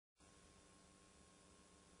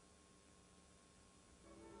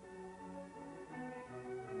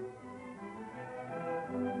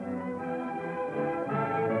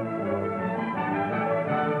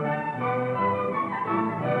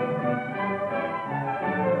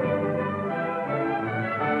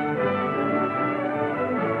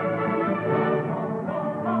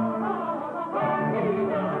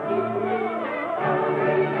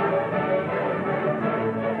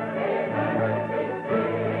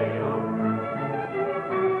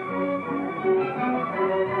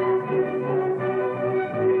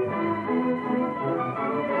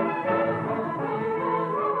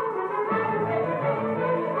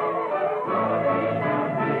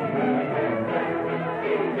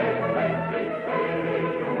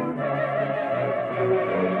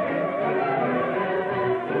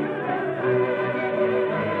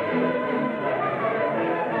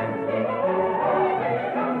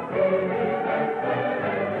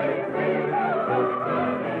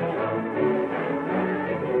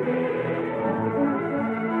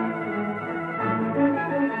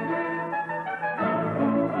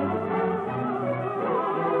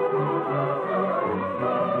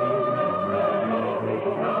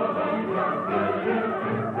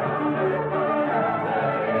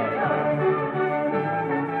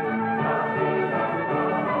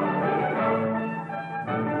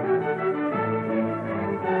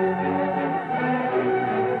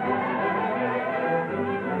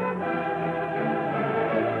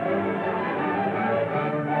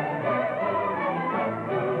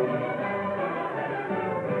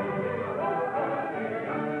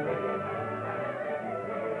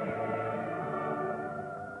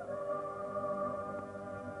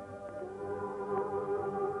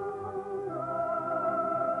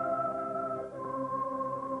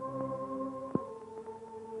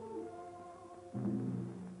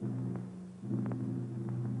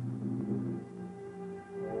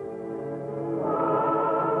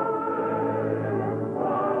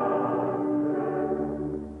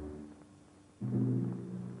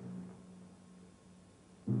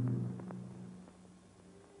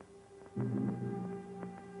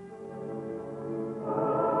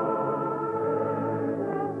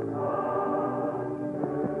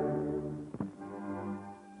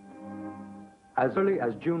As early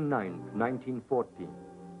as June 9, 1914,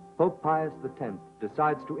 Pope Pius X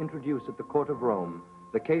decides to introduce at the court of Rome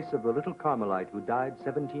the case of the little Carmelite who died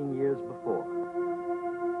 17 years before.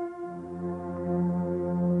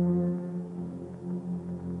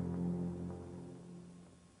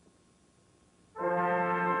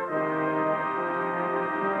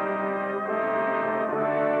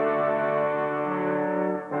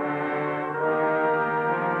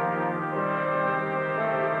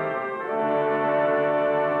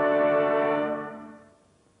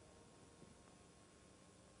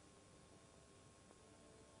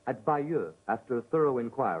 At Bayeux, after a thorough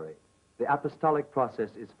inquiry, the apostolic process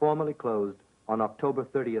is formally closed on October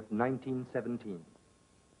 30th, 1917.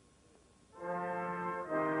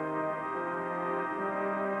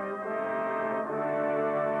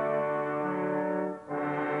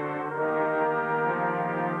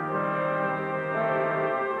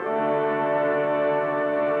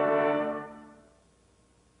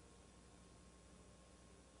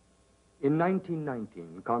 In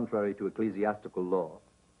 1919, contrary to ecclesiastical law,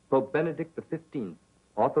 Pope Benedict XV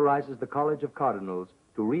authorizes the College of Cardinals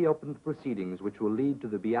to reopen the proceedings which will lead to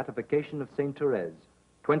the beatification of Saint Therese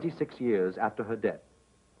 26 years after her death.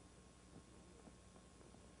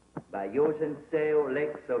 Baiosem seo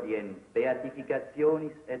lex odient,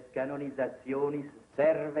 beatificationis et canonizationis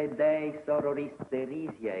serve Dei sororis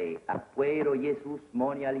Theresiae, apuero Iesus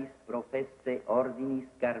monialis professe ordinis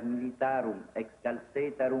carmelitarum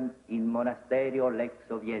excalcetarum in monasterio lex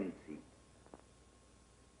odiensi.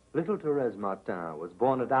 Little Therese Martin was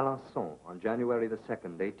born at Alençon on January the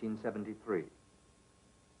 2nd, 1873.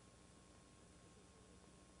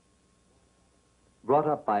 Brought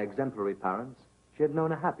up by exemplary parents, she had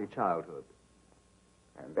known a happy childhood.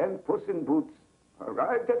 And then Puss in Boots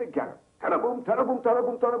arrived at a gallop. Taraboom, taraboom,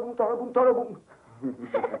 taraboom, taraboom, taraboom, taraboom.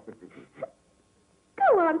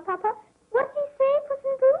 Go on, Papa. What did he say, Puss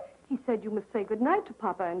in Boots? He said you must say good night to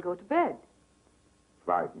Papa and go to bed.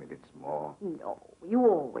 5 minutes more. No, you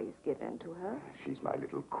always give in to her. She's my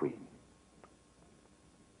little queen.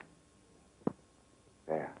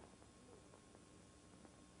 There.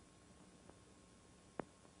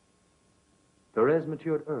 Therese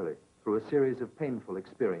matured early through a series of painful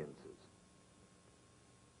experiences.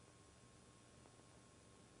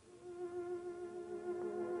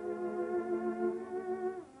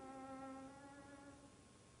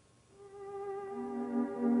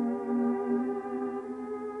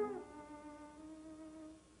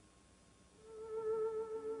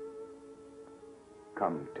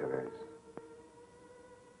 Come, Therese.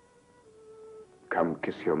 Come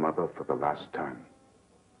kiss your mother for the last time.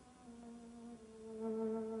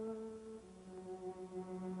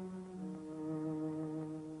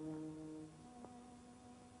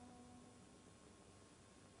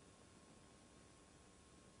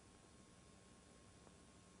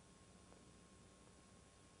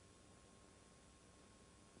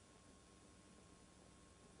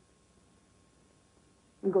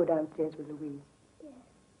 Go downstairs with Louise. Yes.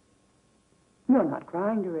 You're not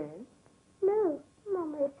crying, Therese. No,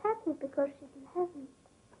 Mama is happy because she's in heaven.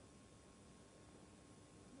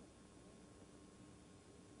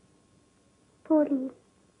 Pauline,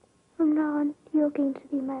 from now on, you're going to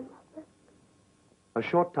be my mother. A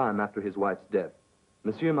short time after his wife's death,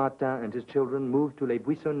 Monsieur Martin and his children moved to Les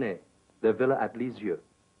Buissonnets, their villa at Lisieux.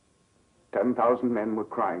 10,000 men were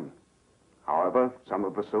crying. However, some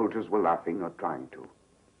of the soldiers were laughing or trying to.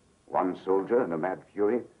 One soldier, in a mad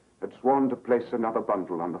fury, had sworn to place another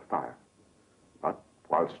bundle on the fire. But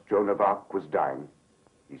whilst Joan of Arc was dying,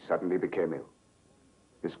 he suddenly became ill.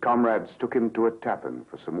 His comrades took him to a tavern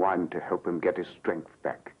for some wine to help him get his strength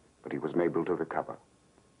back, but he was unable to recover.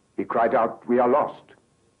 He cried out, "We are lost.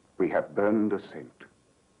 We have burned a saint."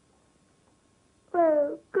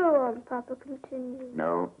 Well, go on, Papa, continue.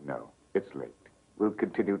 No, no, it's late. We'll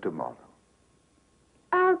continue tomorrow.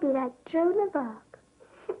 I'll be like Joan of Arc.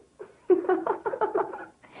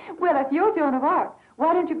 Well, if you're Joan of Arc,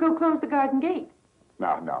 why don't you go close the garden gate?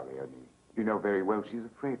 Now, Leonie, you know very well she's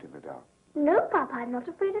afraid in the dark. No, Papa, I'm not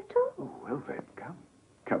afraid at all. Oh, well then, come.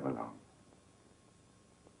 Come along.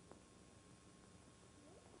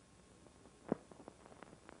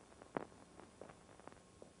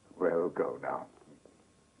 Well, go now.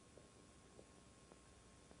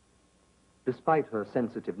 Despite her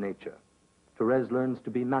sensitive nature, Therese learns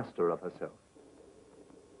to be master of herself.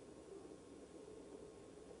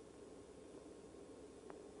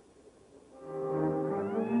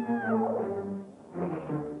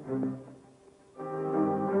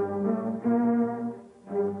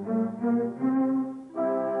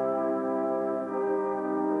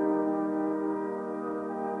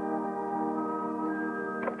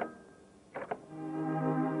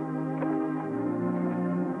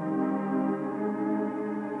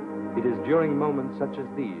 It is during moments such as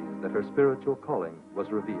these that her spiritual calling was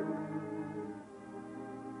revealed.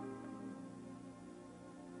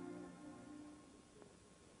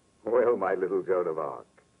 Well, my little Joan of Arc.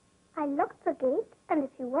 I locked the gate, and if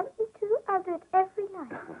you want me to, I'll do it every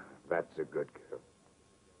night. That's a good girl.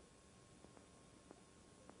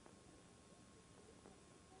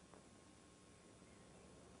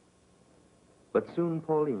 But soon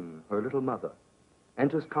Pauline, her little mother,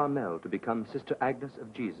 enters Carmel to become Sister Agnes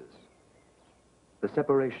of Jesus. The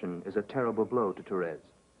separation is a terrible blow to Therese.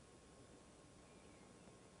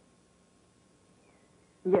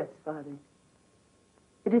 Yes, Father.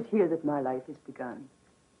 It is here that my life is begun.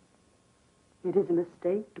 It is a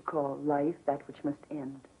mistake to call life that which must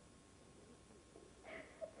end.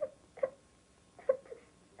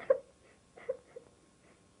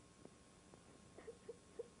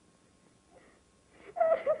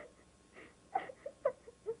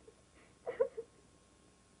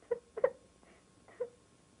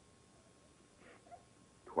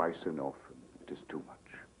 Twice an orphan. It is too much.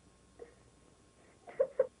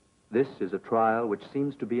 This is a trial which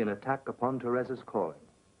seems to be an attack upon Therese's calling.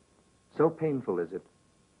 So painful is it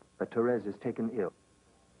that Therese is taken ill.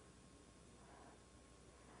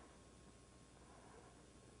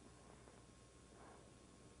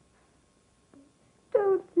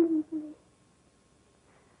 Don't leave me.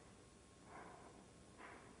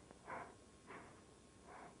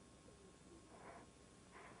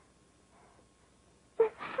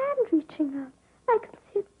 There's a hand reaching out. I can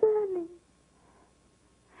see it burning.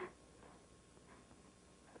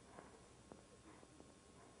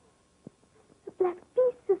 The black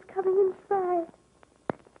beast is coming inside.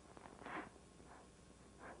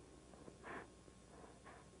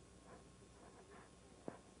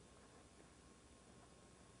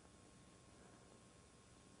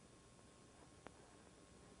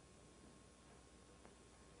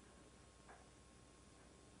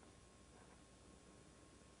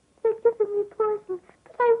 They're giving me poison,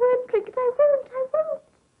 but I won't drink it. I won't.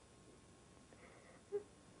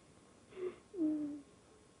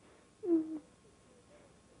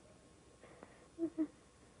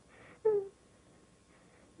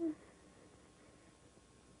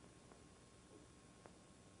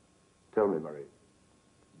 Tell me, Marie,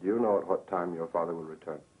 do you know at what time your father will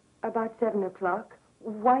return? About 7 o'clock.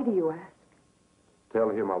 Why do you ask? Tell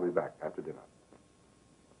him I'll be back after dinner.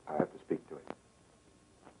 I have to speak to him.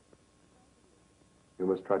 You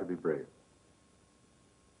must try to be brave.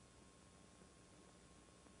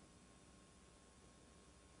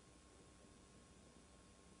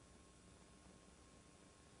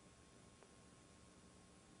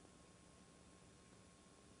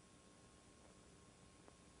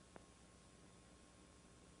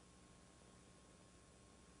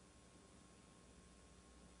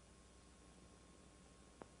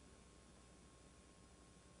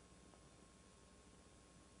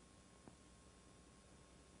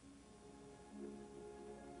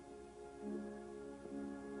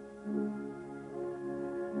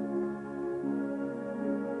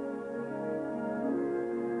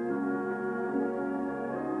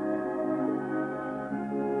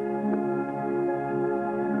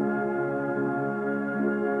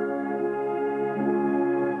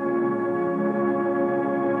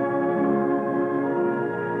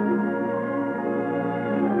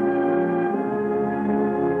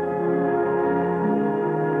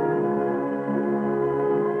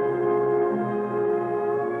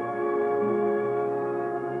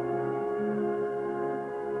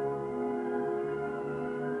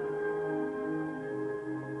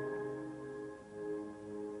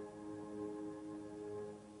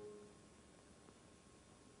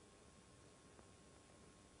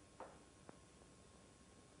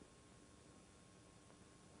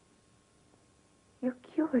 You're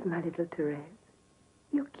cured, my little Therese.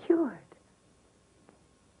 You're cured.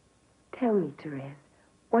 Tell me, Therese,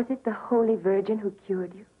 was it the Holy Virgin who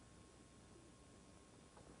cured you?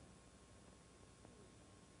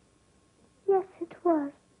 Yes, it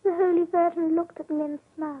was. The Holy Virgin looked at me and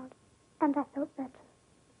smiled, and I felt better.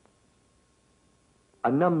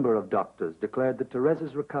 A number of doctors declared that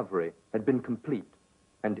Therese's recovery had been complete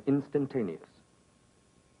and instantaneous.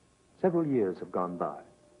 Several years have gone by.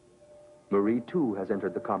 Marie, too, has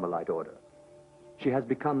entered the Carmelite order. She has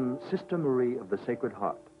become Sister Marie of the Sacred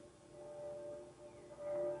Heart.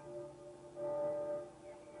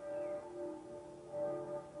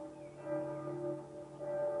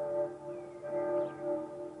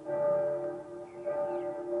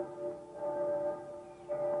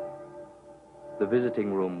 The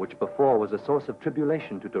visiting room, which before was a source of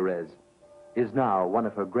tribulation to Therese, is now one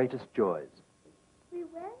of her greatest joys. We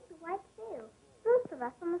wear the white veil. Most of of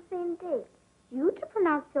us on the same day. You to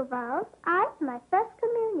pronounce your vows, I for my first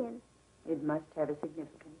communion. It must have a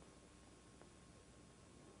significance.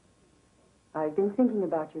 I've been thinking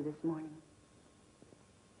about you this morning.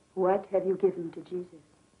 What have you given to Jesus?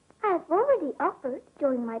 I've already offered,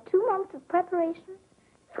 during my 2 months of preparation,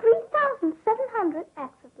 3,700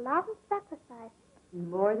 acts of love and sacrifice.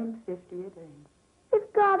 More than 50 a day.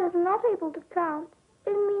 If God is not able to count,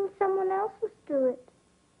 it means someone else must do it.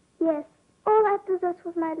 Yes, all I possess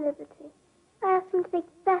was my liberty. I asked him to take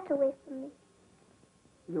that away from me.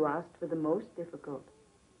 You asked for the most difficult.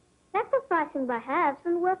 Sacrificing by halves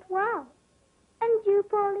and worthwhile. And you,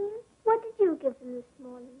 Pauline, what did you give him this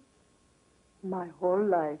morning? My whole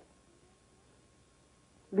life.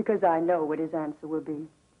 Because I know what his answer will be.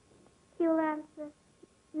 He'll answer,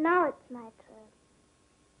 now it's my turn.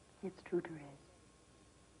 It's true, Therese.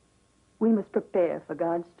 We must prepare for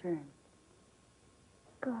God's turn.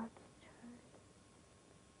 God's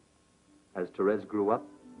As Therese grew up,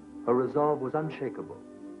 her resolve was unshakable.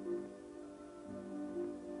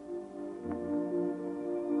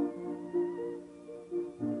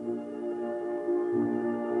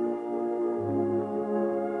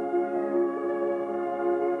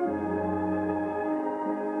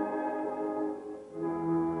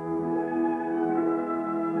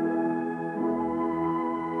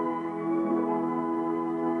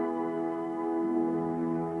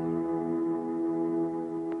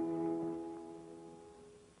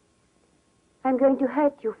 I'm going to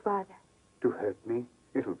hurt you, Father. To hurt me?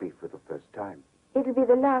 It'll be for the first time. It'll be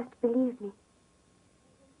the last, believe me.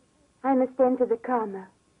 I must enter the Carmel.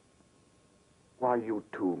 Why you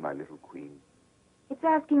too, my little queen? It's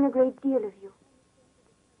asking a great deal of you.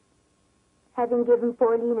 Having given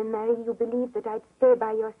Pauline and Marie, you believed that I'd stay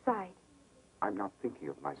by your side. I'm not thinking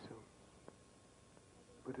of myself,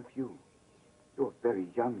 but of you. You're very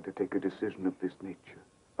young to take a decision of this nature.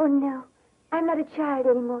 Oh, no. I'm not a child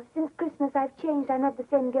anymore. Since Christmas, I've changed. I'm not the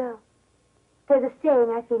same girl. There's a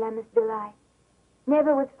saying I feel I must belie.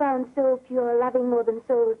 Never was found soul pure, loving more than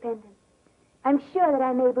soul repentant. I'm sure that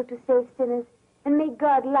I'm able to save sinners and make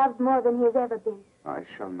God loved more than he has ever been. I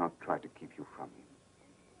shall not try to keep you from him.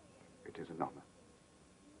 It is an honor.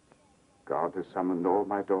 God has summoned all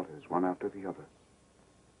my daughters, one after the other.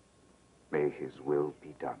 May his will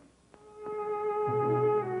be done.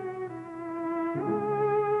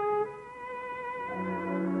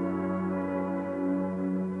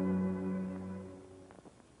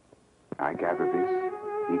 I gather this,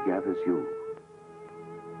 he gathers you.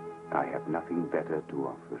 I have nothing better to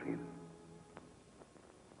offer him.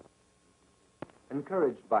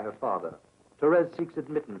 Encouraged by her father, Therese seeks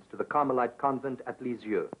admittance to the Carmelite convent at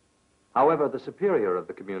Lisieux. However, the superior of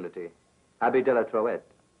the community, Abbé de la Troette,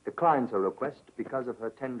 declines her request because of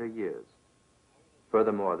her tender years.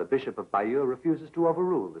 Furthermore, the Bishop of Bayeux refuses to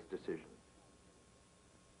overrule this decision.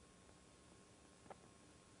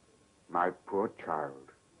 My poor child,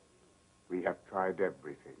 we have tried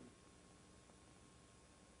everything.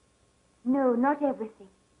 No, not everything.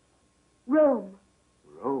 Rome.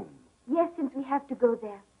 Rome? Yes, since we have to go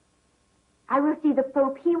there. I will see the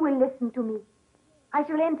Pope. He will listen to me. I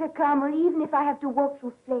shall enter Carmel even if I have to walk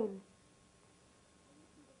through flames.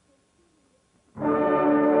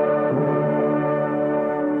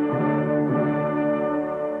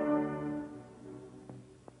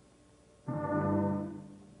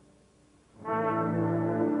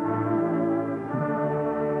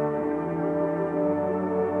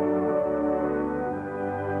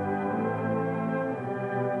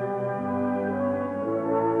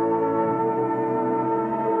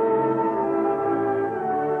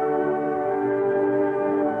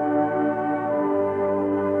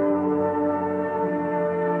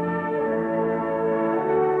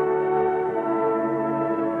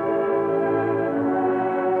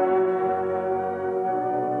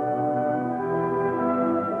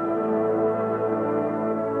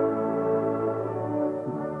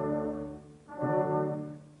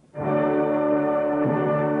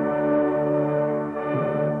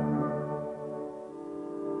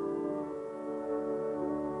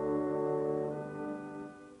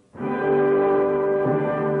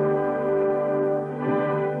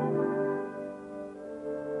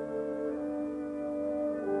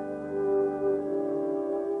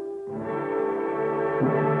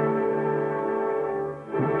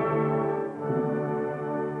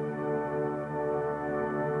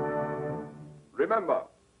 Remember,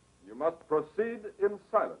 you must proceed in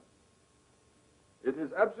silence. It is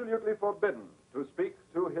absolutely forbidden to speak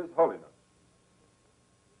to His Holiness.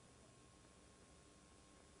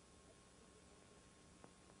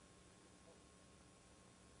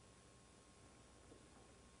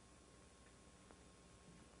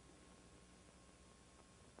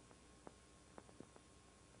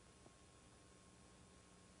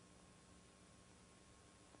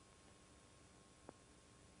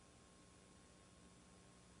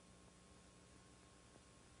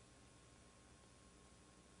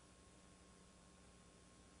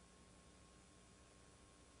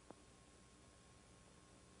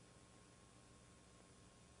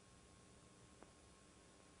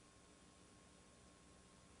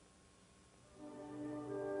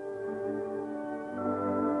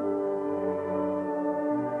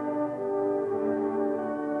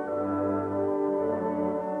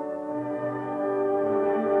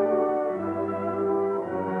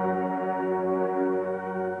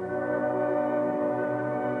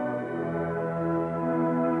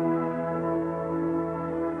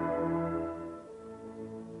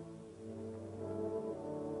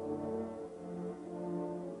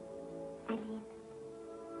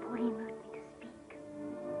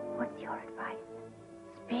 What's your advice?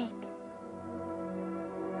 Speak.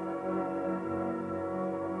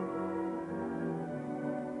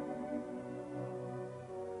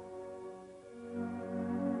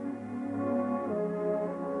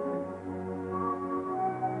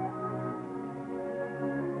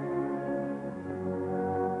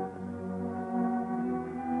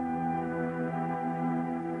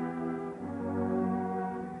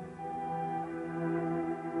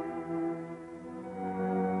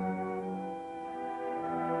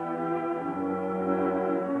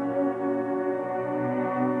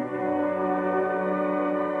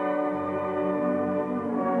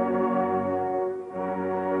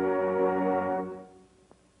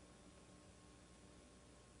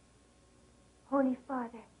 Holy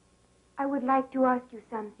Father, I would like to ask you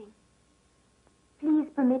something. Please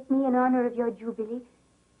permit me, in honor of your jubilee,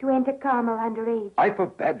 to enter Carmel underage. I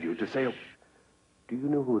forbade you to say a... Do you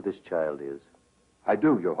know who this child is? I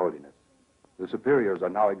do, Your Holiness. The superiors are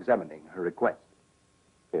now examining her request.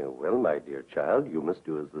 Yeah, well, my dear child, you must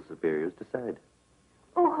do as the superiors decide.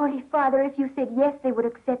 Oh, Holy Father, if you said yes, they would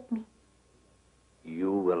accept me.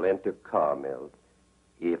 You will enter Carmel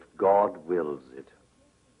if God wills it.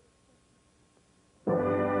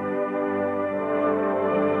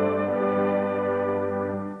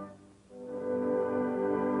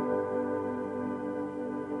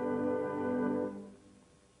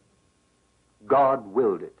 God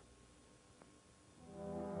willed it.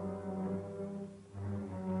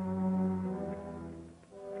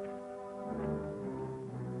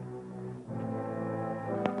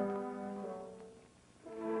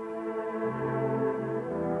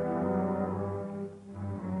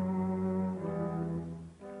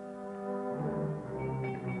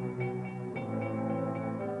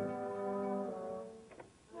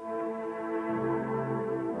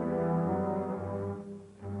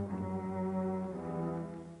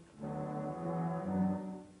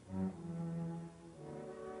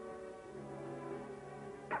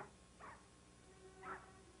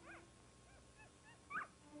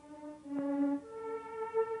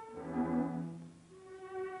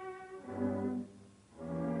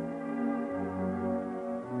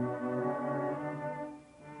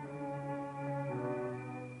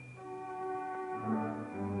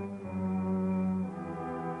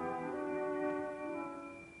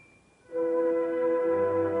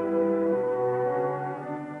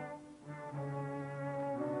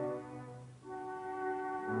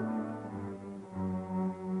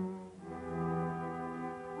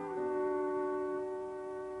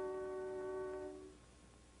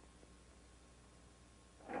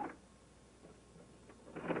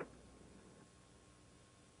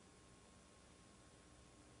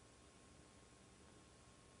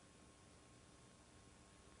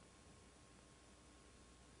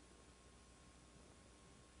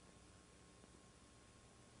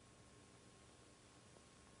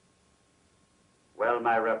 Well,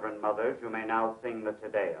 my Reverend Mothers, you may now sing the Te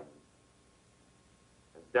Deum.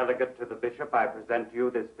 As delegate to the bishop, I present to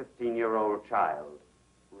you this 15-year-old child,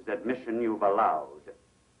 whose admission you've allowed.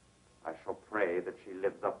 I shall pray that she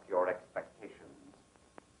lives up to your expectations.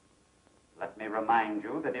 Let me remind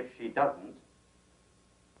you that if she doesn't,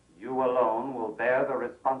 you alone will bear the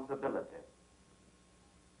responsibility.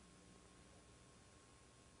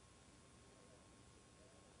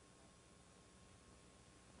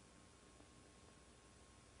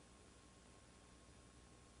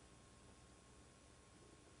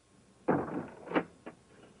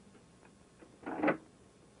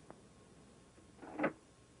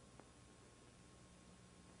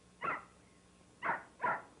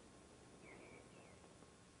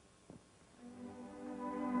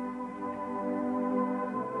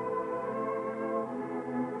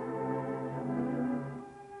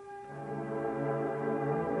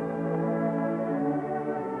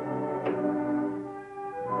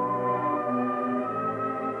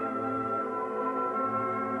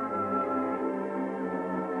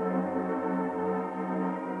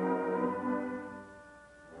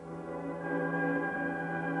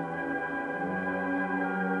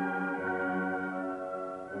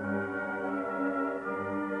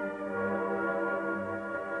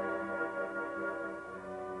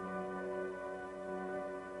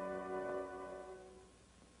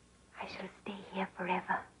 I shall stay here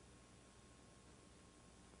forever.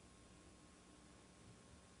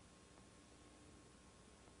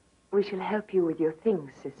 We shall help you with your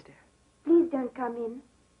things, sister. Please don't come in.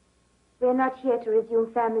 We're not here to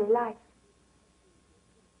resume family life.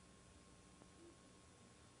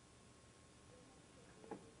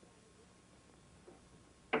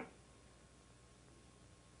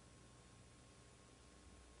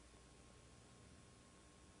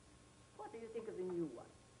 What do you think of the new one?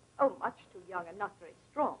 Oh, much too young and not very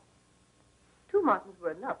strong. 2 Martins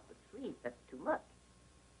were enough, but 3, that's too much.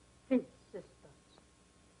 Please, sisters.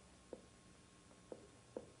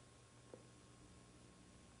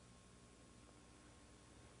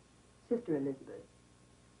 Sister Elizabeth,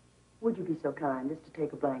 would you be so kind as to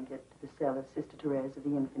take a blanket to the cell of Sister Therese of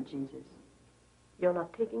the Infant Jesus? You're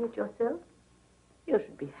not taking it yourself? You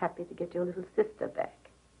should be happy to get your little sister back.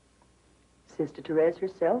 Sister Therese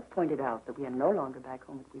herself pointed out that we are no longer back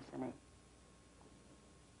home at Buissonnet.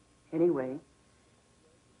 Anyway,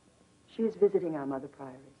 she is visiting our Mother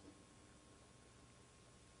Prioress.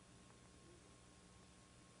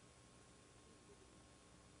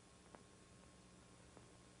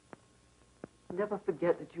 Never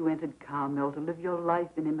forget that you entered Carmel to live your life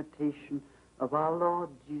in imitation of our Lord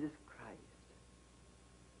Jesus Christ.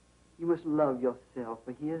 You must love yourself,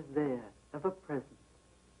 for he is there, ever present.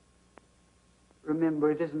 Remember,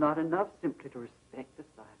 it is not enough simply to respect the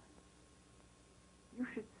silence. You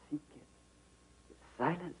should seek it. The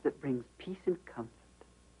silence that brings peace and comfort.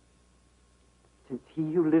 Since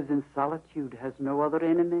he who lives in solitude has no other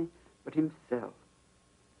enemy but himself.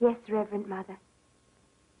 Yes, Reverend Mother.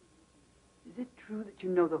 Is it true that you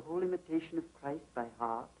know the whole imitation of Christ by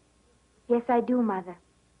heart? Yes, I do, Mother.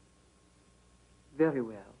 Very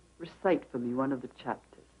well. Recite for me one of the chapters.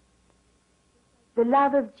 The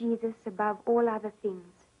love of Jesus above all other things.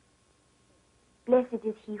 Blessed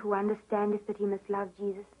is he who understandeth that he must love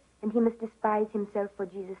Jesus, and he must despise himself for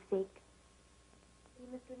Jesus' sake.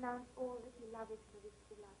 He must renounce all that he loveth for his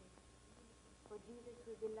beloved. For Jesus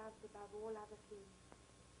will be loved above all other things.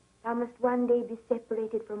 Thou must one day be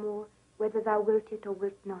separated from all, whether thou wilt it or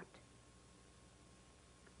wilt not.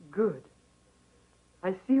 Good.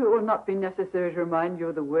 I see it will not be necessary to remind you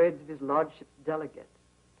of the words of his lordship's delegate.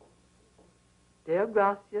 Deo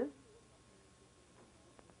gratias.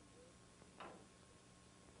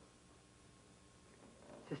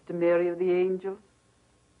 Sister Mary of the Angels,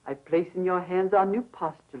 I place in your hands our new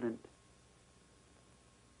postulant.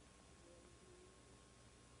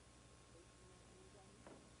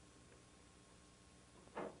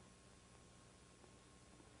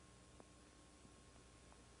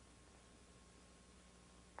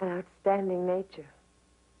 An outstanding nature.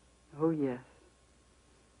 Oh, yes.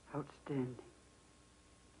 Outstanding.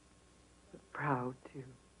 But proud, too.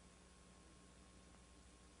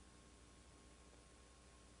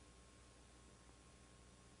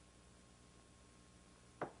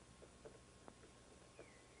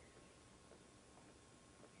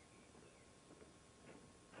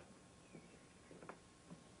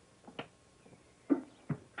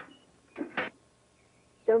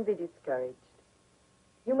 Don't be discouraged.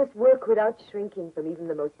 You must work without shrinking from even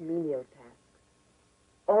the most menial tasks.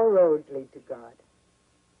 All roads lead to God,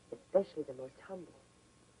 especially the most humble.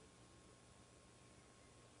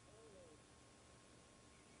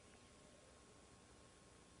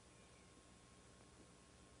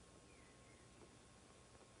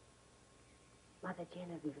 Mother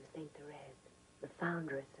Genevieve of St. Therese, the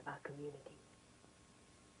foundress of our community.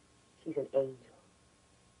 She's an angel.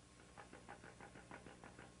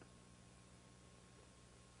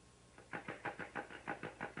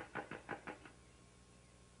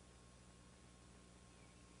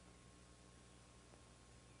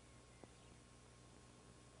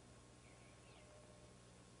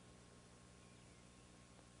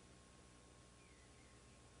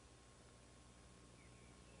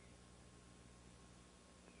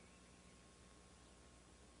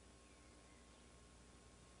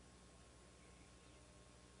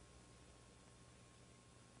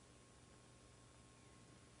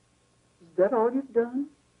 Is that all you've done?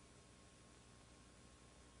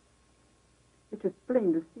 It is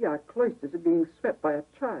plain to see our cloisters are being swept by a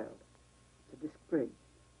child. It's a disgrace.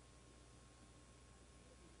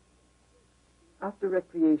 After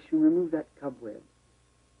recreation, remove that cobweb.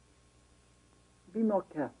 Be more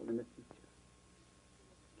careful in the future.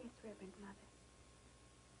 Yes, Reverend Mother.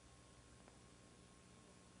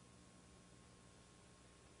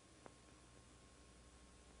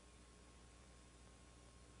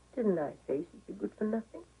 Didn't I say she'd be good for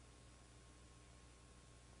nothing?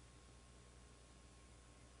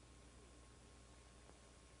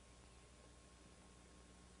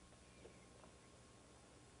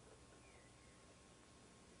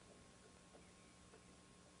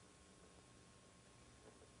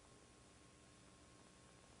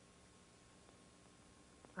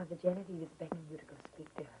 Mother Genevieve is begging you to go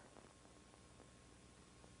speak to her.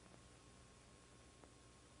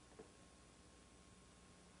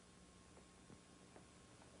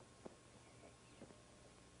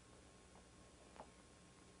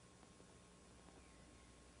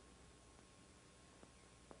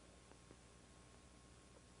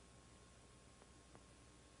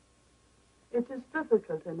 is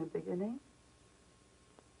difficult in the beginning.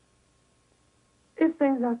 If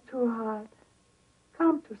things are too hard,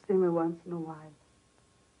 come to see me once in a while.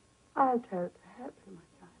 I'll try to help you, my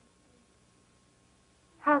child.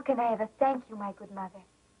 How can I ever thank you, my good mother?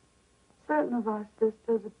 Certain of our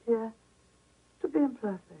sisters appear to be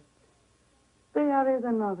imperfect. They are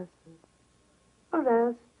either novices, or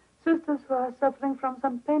else sisters who are suffering from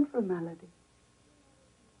some painful malady.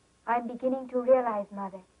 I'm beginning to realize,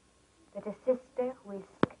 Mother, that a sister who is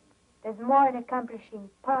sick does more in accomplishing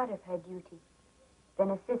part of her duty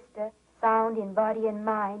than a sister sound in body and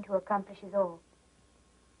mind who accomplishes all.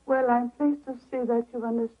 Well, I'm pleased to see that you've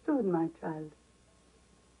understood, my child.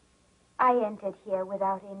 I entered here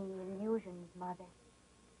without any illusions, Mother.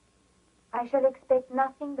 I shall expect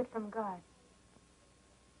nothing but from God.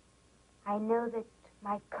 I know that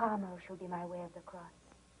my Carmel shall be my way of the cross.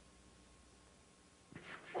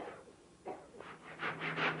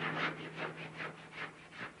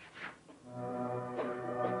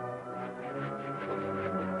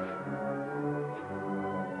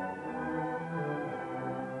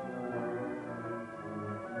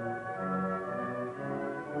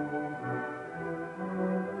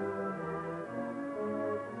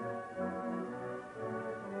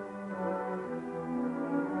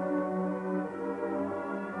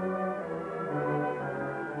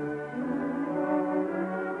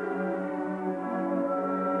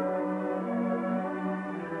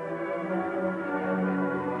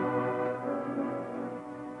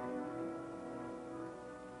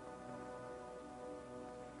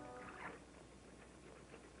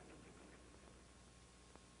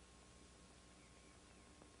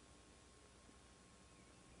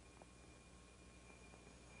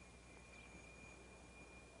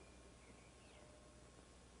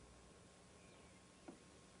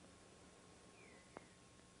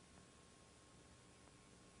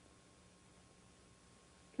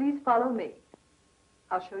 Please follow me.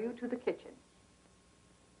 I'll show you to the kitchen.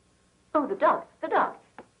 Oh, the dogs, the dogs.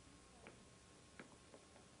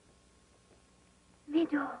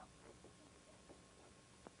 Meadow.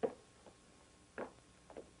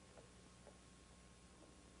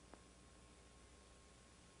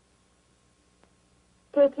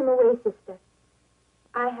 Take him away, sister.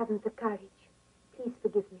 I haven't the courage. Please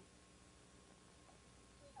forgive me.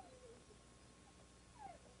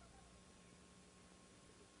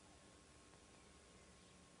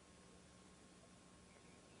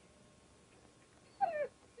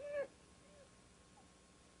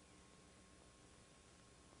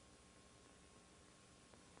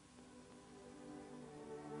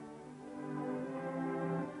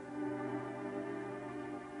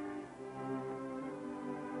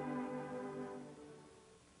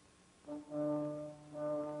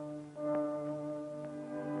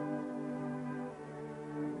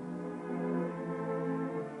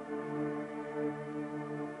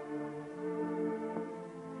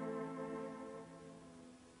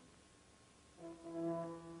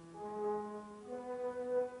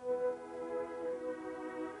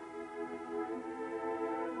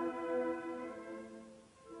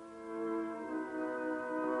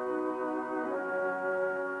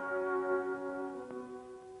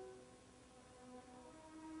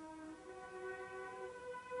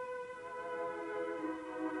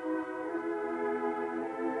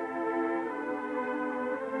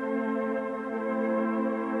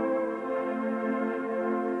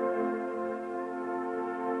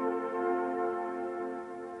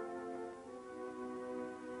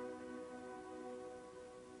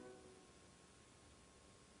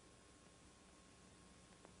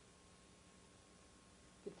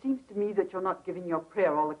 It seems to me that you're not giving your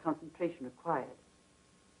prayer all the concentration required.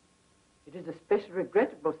 It is especially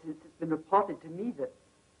regrettable since it's been reported to me that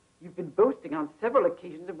you've been boasting on several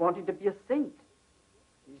occasions of wanting to be a saint.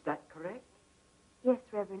 Is that correct? Yes,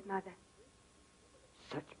 Reverend Mother.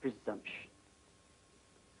 Such presumption.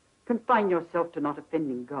 Confine yourself to not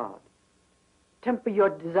offending God. Temper your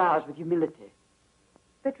desires with humility.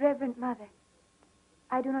 But, Reverend Mother,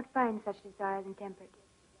 I do not find such desires intemperate.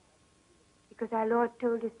 Because our Lord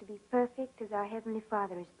told us to be perfect as our Heavenly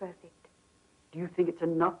Father is perfect. Do you think it's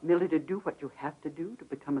enough merely to do what you have to do to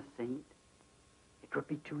become a saint? It would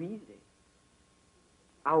be too easy.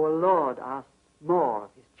 Our Lord asks more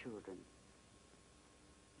of his children.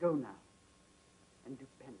 Go now and do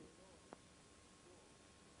penance.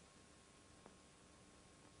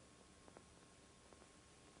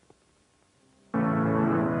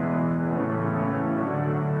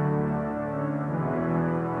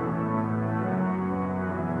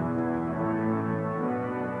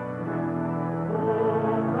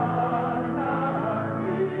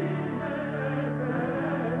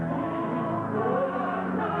 Oh,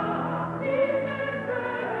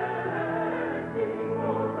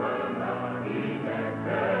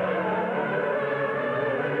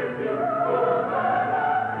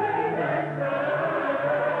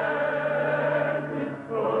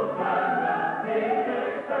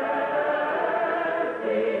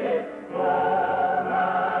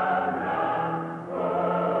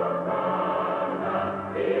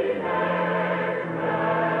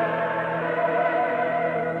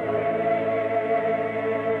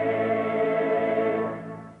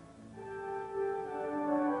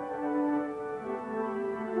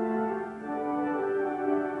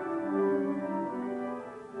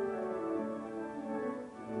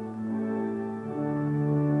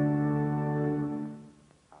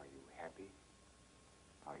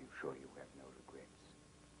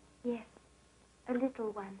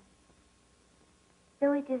 little ones.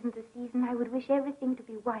 Though it isn't the season, I would wish everything to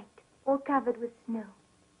be white, all covered with snow.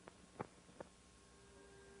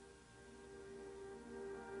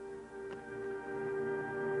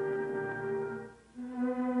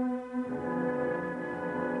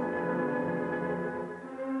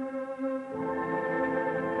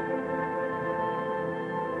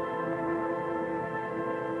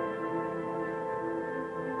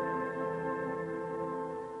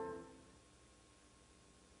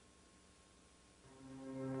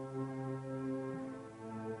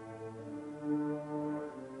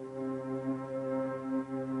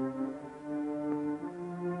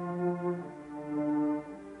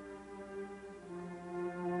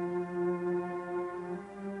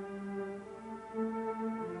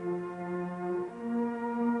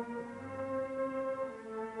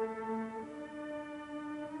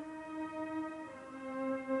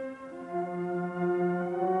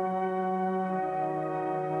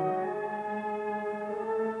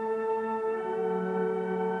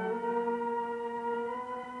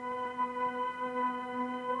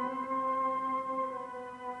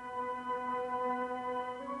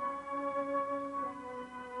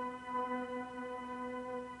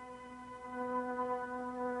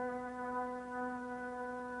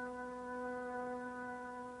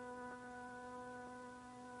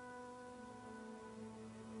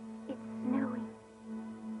 It's snowing.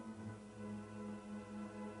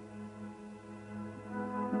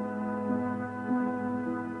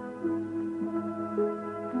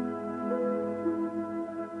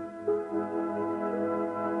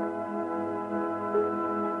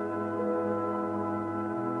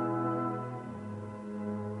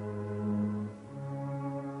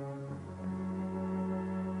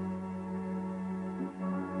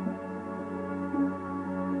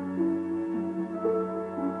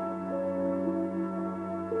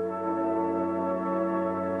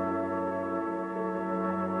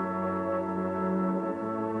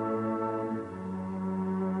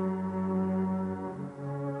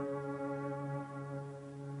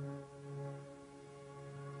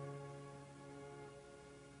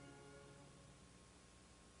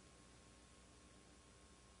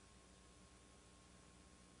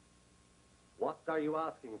 What are you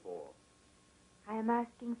asking for? I am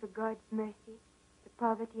asking for God's mercy, the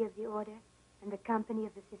poverty of the order, and the company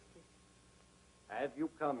of the sisters. Have you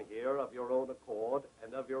come here of your own accord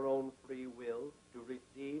and of your own free will to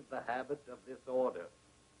receive the habit of this order?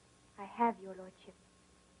 I have, your lordship.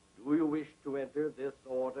 Do you wish to enter this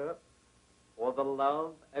order for the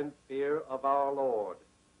love and fear of our Lord?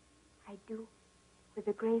 I do, with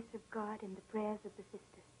the grace of God and the prayers of the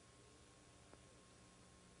sisters.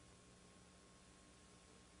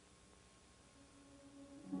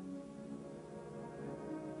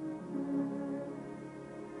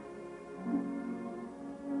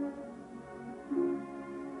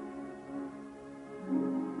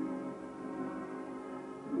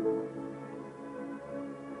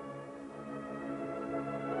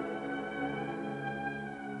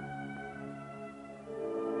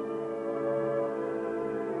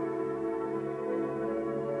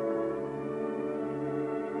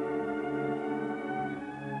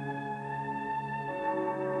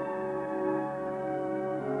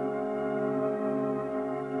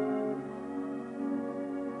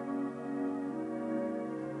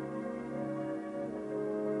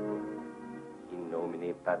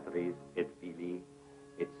 Patris et Filii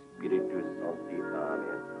et Spiritus Sancti.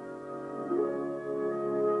 Amen.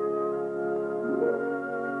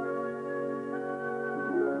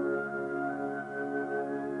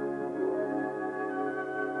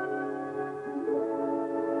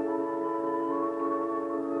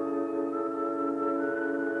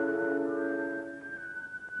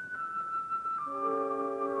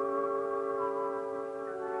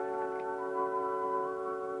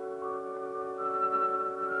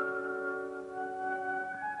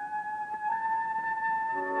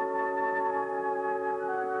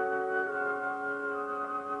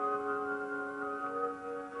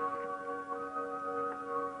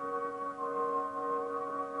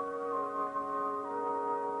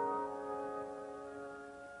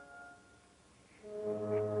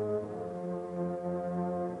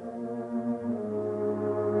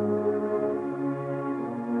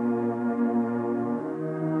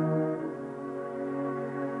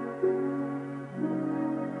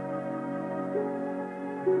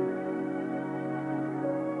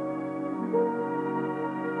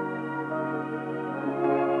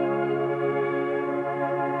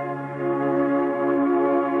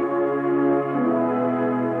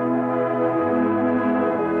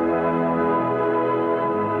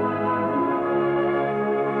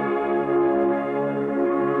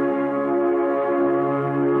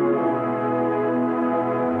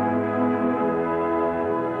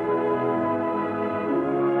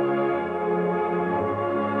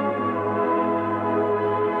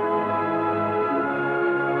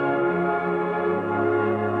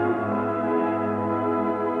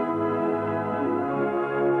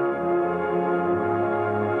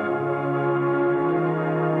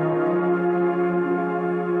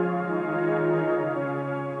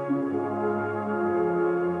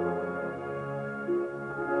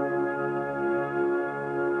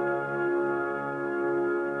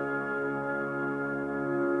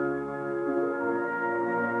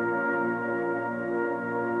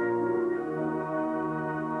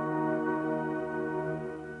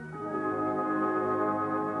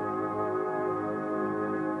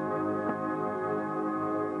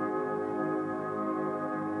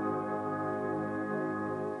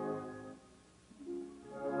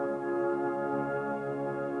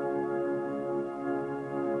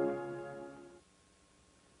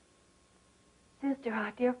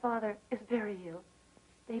 our dear father is very ill.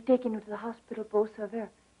 They've taken him to the hospital Beau-Sauveur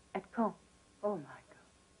at Caen. Oh, my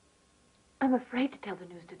God. I'm afraid to tell the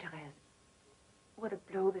news to Therese. What a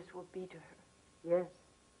blow this will be to her. Yes.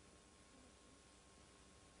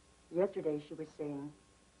 Yesterday she was saying,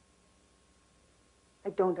 I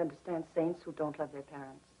don't understand saints who don't love their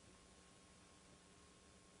parents.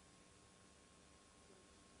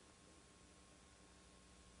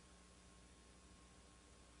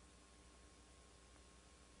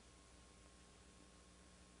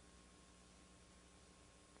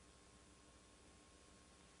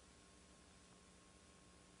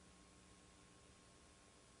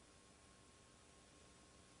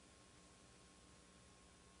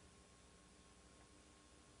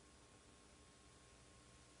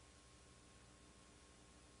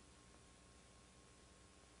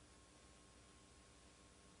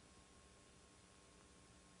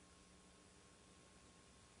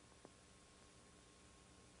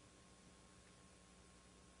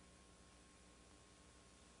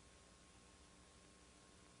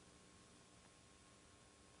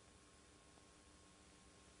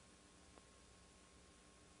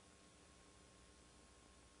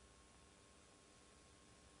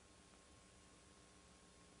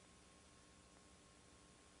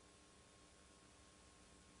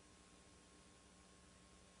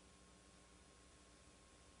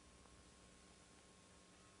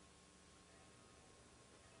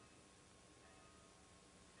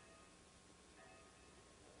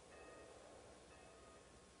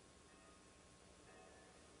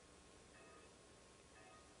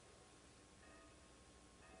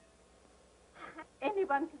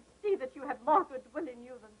 Anyone can see that you have more goodwill in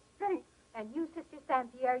you than strength. And you, Sister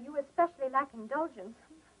St. Pierre, you especially lack indulgence.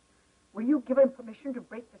 Were you given permission to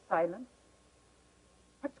break the silence?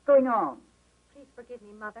 What's going on? Please forgive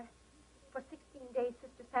me, Mother. For 16 days,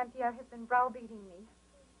 Sister St. Pierre has been browbeating me.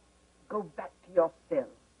 Go back to your cell.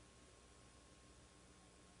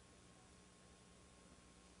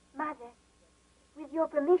 Mother, with your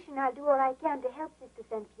permission, I'll do all I can to help Sister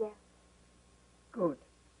St. Pierre. Good.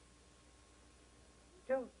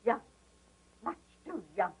 Too young. Much too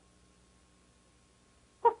young.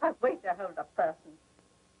 What a way to hold a person.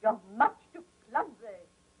 You're much too clumsy.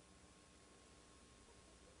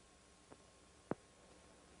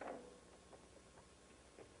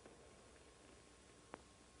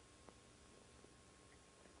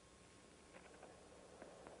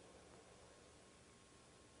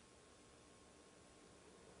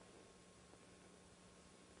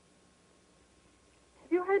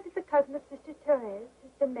 Have you heard that the cousin of Sister Therese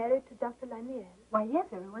has been married to Dr. Laniel? Why, yes,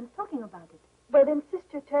 everyone's talking about it. Well, then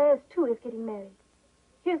Sister Therese, too, is getting married.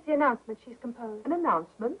 Here's the announcement she's composed. An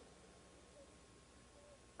announcement?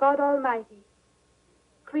 God Almighty,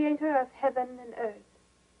 creator of heaven and earth,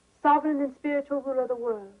 sovereign and spiritual ruler of the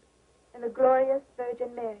world, and the glorious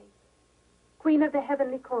Virgin Mary, Queen of the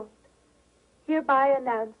heavenly court, hereby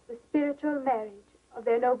announce the spiritual marriage of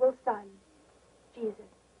their noble Son,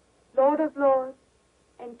 Jesus, Lord of lords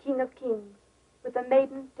and King of kings, with the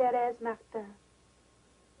maiden Therese Martin.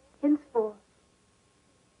 Henceforth,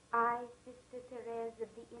 I, Sister Therese of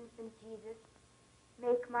the infant Jesus,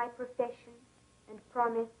 make my profession and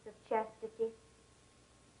promise of chastity,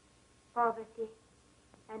 poverty,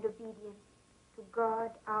 and obedience to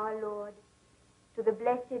God our Lord, to the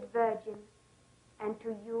Blessed Virgin, and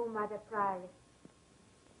to you, Mother Prioress.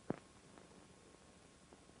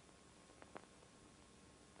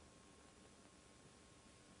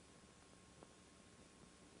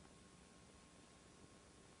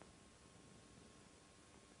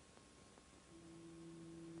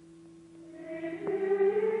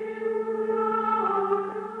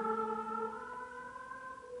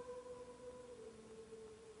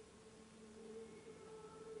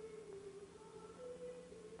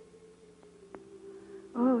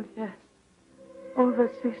 Oh, yes.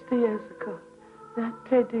 Over 60 years ago, that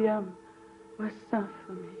Te Deum was sung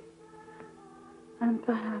for me. And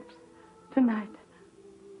perhaps tonight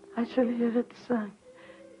I shall hear it sung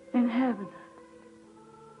in heaven.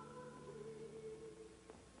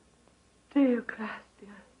 Deo Gratia.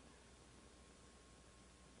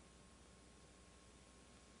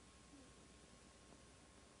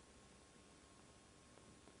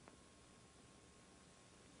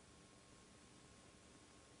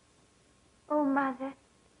 Oh, Mother,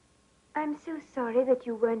 I'm so sorry that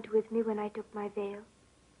you weren't with me when I took my veil.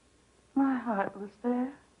 My heart was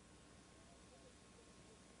there.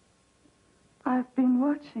 I've been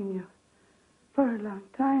watching you for a long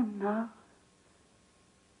time now.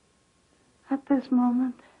 At this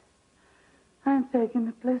moment, I'm taking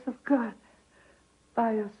the place of God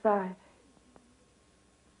by your side.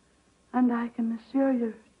 And I can assure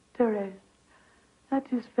you, Therese, that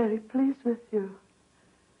he's very pleased with you.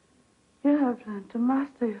 You have learned to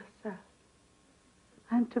master yourself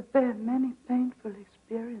and to bear many painful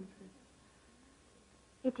experiences.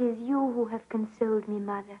 It is you who have consoled me,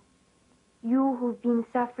 Mother. You who've been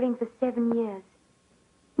suffering for 7 years.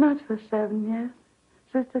 Not for 7 years,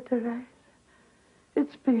 Sister Therese.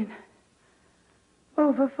 It's been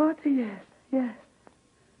over 40 years, yes.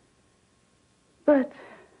 But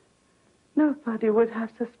nobody would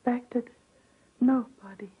have suspected,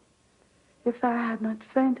 nobody, if I had not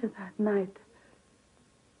fainted that night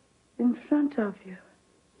in front of you.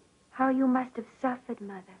 How you must have suffered,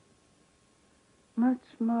 Mother. Much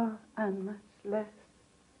more and much less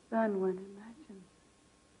than one imagines.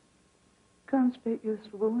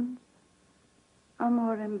 Conspicuous wounds are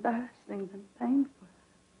more embarrassing than painful.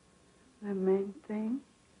 The main thing,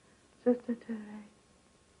 Sister Therese,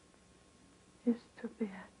 is to be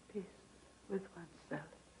at peace with oneself.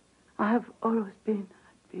 I have always been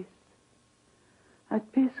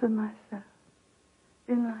at peace with myself,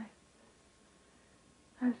 in life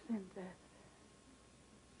as in death.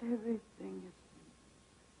 Everything is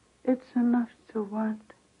it's enough to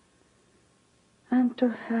want and to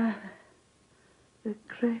have the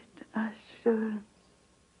great assurance,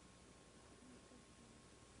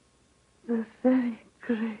 the very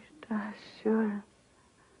great assurance,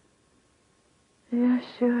 the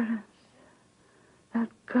assurance that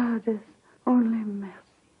God is only mercy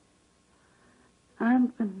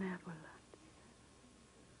and benevolence,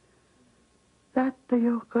 that the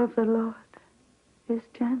yoke of the Lord is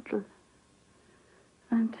gentle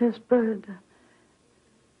and his burden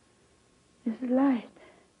is light.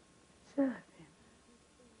 Serve him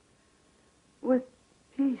with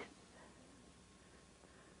peace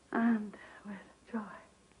and with joy.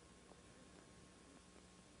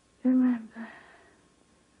 Remember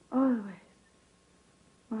always,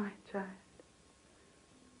 my child,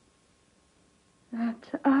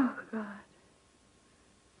 that our God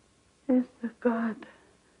is the God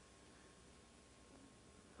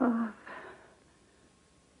of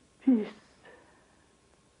peace.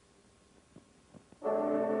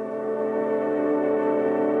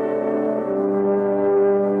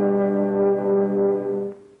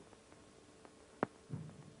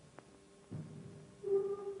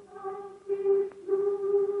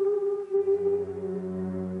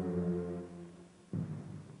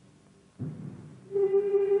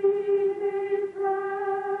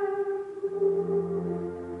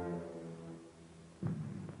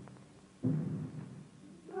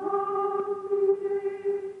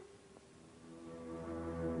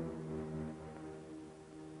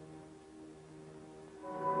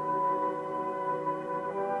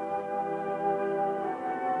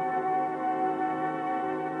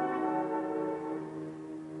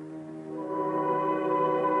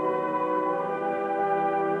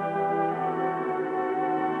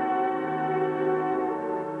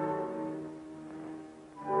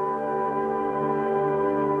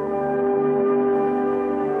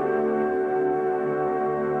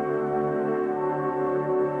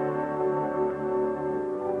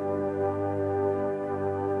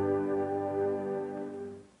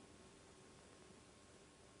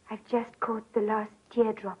 I've just caught the last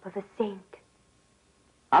teardrop of a saint.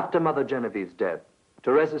 After Mother Genevieve's death,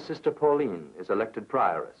 Therese's sister Pauline is elected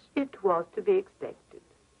prioress. It was to be expected.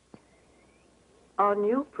 Our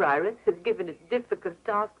new prioress had given a difficult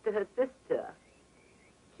task to her sister.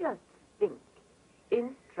 Just think,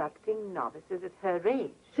 instructing novices at her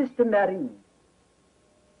age. Sister Marie,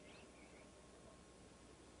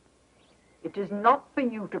 it is not for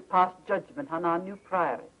you to pass judgment on our new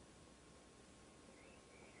prioress.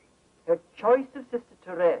 Her choice of Sister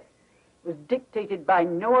Therese was dictated by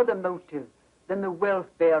no other motive than the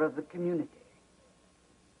welfare of the community.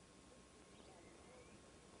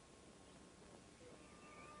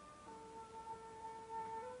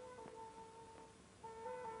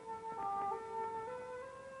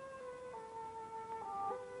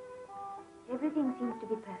 Everything seems to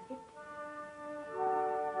be perfect.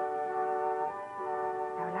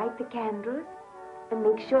 Now light the candles and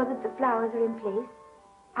make sure that the flowers are in place.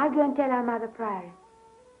 I'll go and tell our Mother Prioress.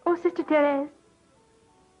 Oh, Sister Therese,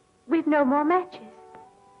 we've no more matches.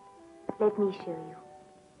 Let me show you.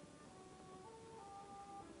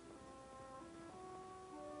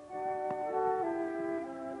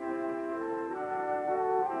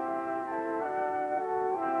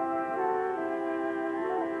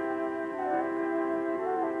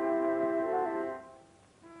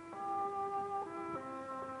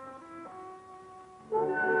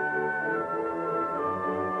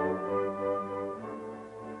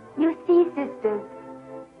 You see, sisters,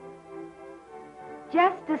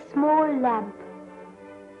 Just a small lamp,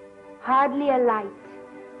 hardly a light,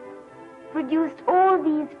 produced all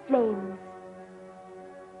these flames.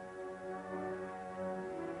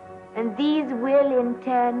 And these will, in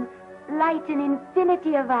turn, light an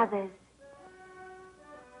infinity of others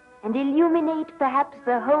and illuminate perhaps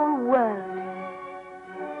the whole world.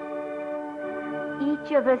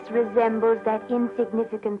 Each of us resembles that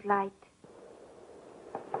insignificant light.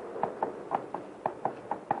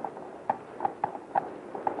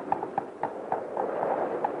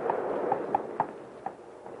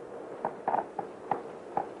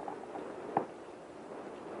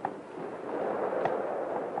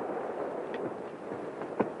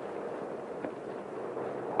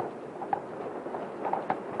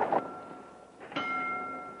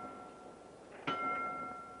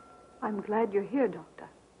 I'm glad you're here, Doctor.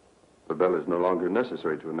 The bell is no longer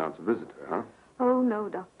necessary to announce a visitor, huh? Oh, no,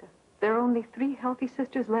 Doctor. There are only 3 healthy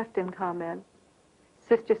sisters left in Carmel.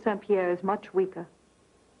 Sister St. Pierre is much weaker.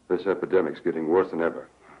 This epidemic's getting worse than ever.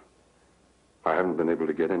 I haven't been able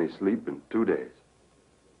to get any sleep in 2 days.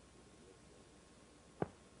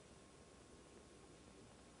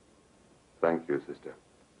 Thank you, sister.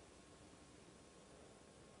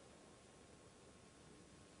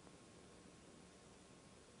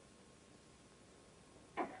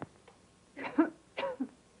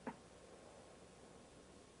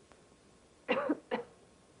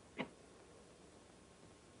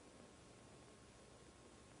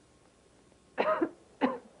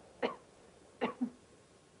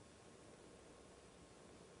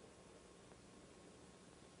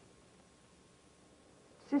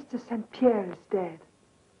 Sister St. Pierre is dead.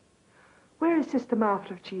 Where is Sister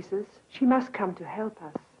Martha of Jesus? She must come to help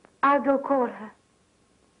us. I'll go call her.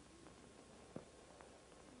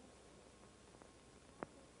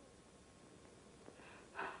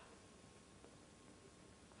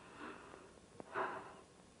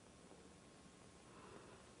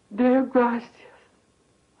 Dear gracias.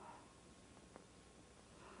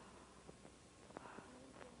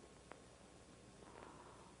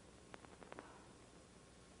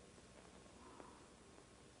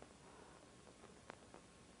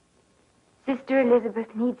 Sister Elizabeth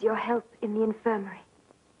needs your help in the infirmary.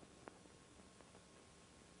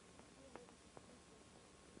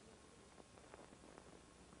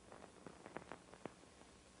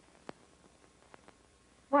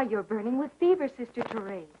 Why, you're burning with fever, Sister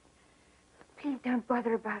Therese. Please don't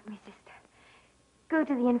bother about me, sister. Go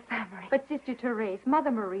to the infirmary. But, Sister Therese,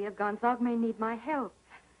 Mother Maria Gonzague may need my help.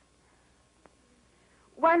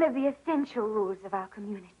 One of the essential rules of our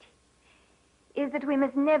community is that we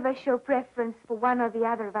must never show preference for one or the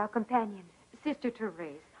other of our companions. Sister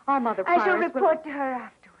Therese, our Mother I shall Prioress report to her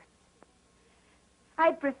afterwards.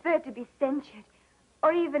 I'd prefer to be censured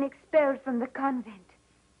or even expelled from the convent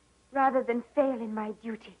rather than fail in my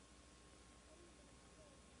duty.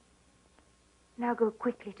 Now go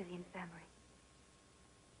quickly to the infirmary.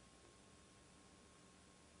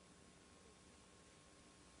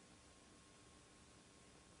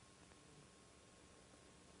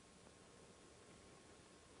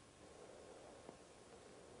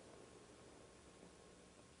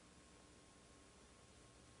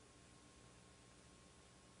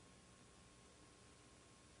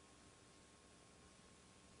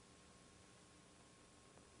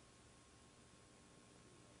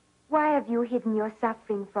 Why have you hidden your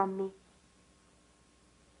suffering from me?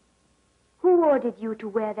 Who ordered you to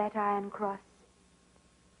wear that iron cross?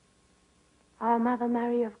 Our Mother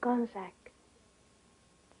Mary of Gonzague.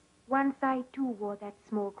 Once I too wore that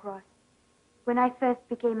small cross when I first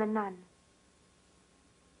became a nun.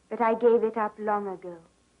 But I gave it up long ago.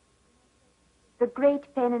 The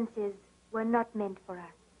great penances were not meant for us.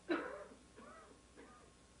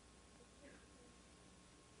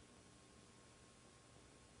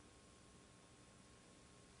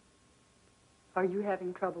 Are you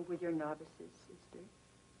having trouble with your novices, sister?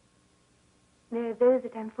 There are those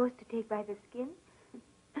that I'm forced to take by the skin,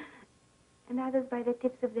 and others by the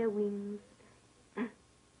tips of their wings.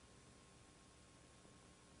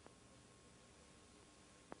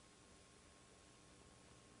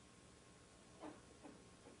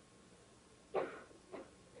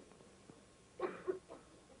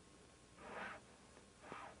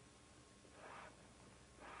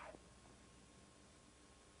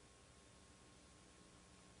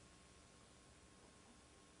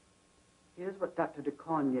 Here's what Dr. de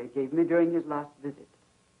Cornier gave me during his last visit.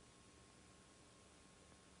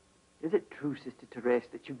 Is it true, Sister Therese,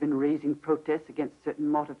 that you've been raising protests against certain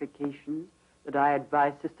mortifications that I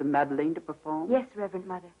advised Sister Madeleine to perform? Yes, Reverend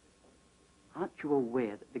Mother. Aren't you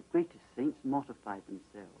aware that the greatest saints mortified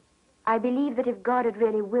themselves? I believe that if God had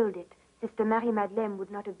really willed it, Sister Marie-Madeleine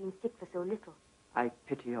would not have been sick for so little. I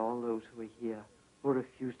pity all those who are here, who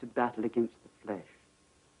refuse to battle against the flesh.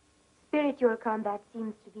 Spiritual combat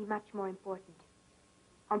seems to be much more important.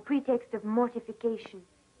 On pretext of mortification,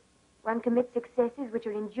 one commits excesses which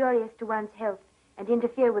are injurious to one's health and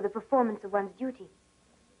interfere with the performance of one's duty.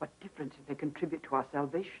 What difference if they contribute to our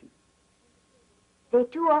salvation? They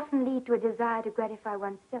too often lead to a desire to gratify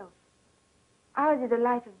oneself. Ours is a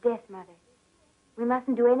life of death, Mother. We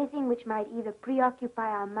mustn't do anything which might either preoccupy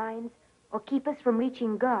our minds or keep us from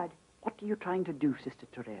reaching God. What are you trying to do, Sister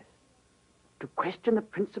Therese? To question the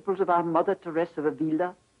principles of our Mother Teresa of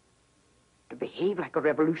Avila? To behave like a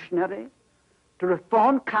revolutionary? To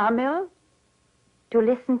reform Carmel? To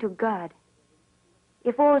listen to God.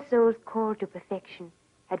 If all souls called to perfection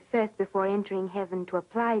had first, before entering heaven, to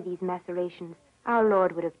apply these macerations, our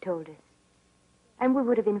Lord would have told us, and we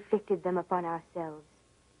would have inflicted them upon ourselves.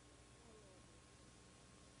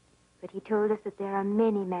 But he told us that there are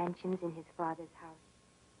many mansions in his Father's house.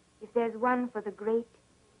 If there's one for the great,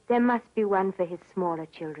 there must be one for his smaller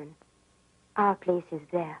children. Our place is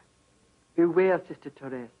there. Beware, Sister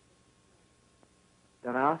Therese.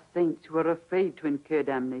 There are saints who are afraid to incur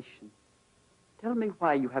damnation. Tell me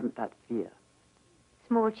why you haven't that fear.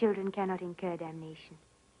 Small children cannot incur damnation.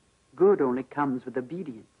 Good only comes with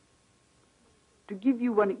obedience. To give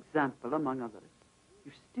you one example among others,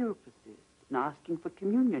 you still persist in asking for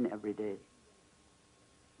communion every day.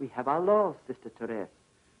 We have our laws, Sister Therese,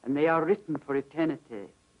 and they are written for eternity.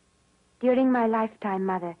 During my lifetime,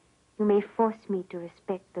 Mother, you may force me to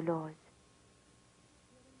respect the laws.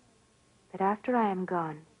 But after I am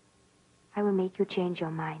gone, I will make you change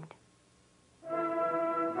your mind.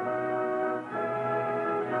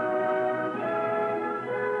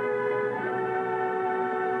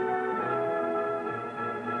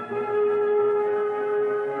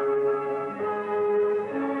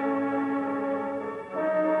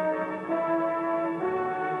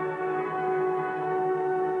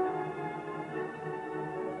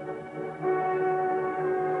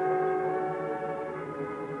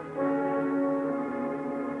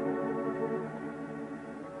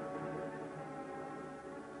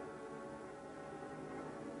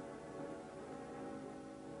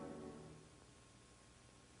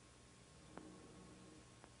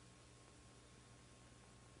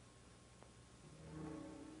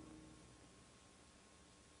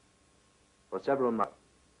 For several months,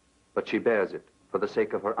 but she bears it for the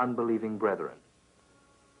sake of her unbelieving brethren.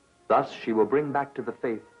 Thus she will bring back to the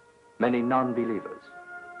faith many non-believers.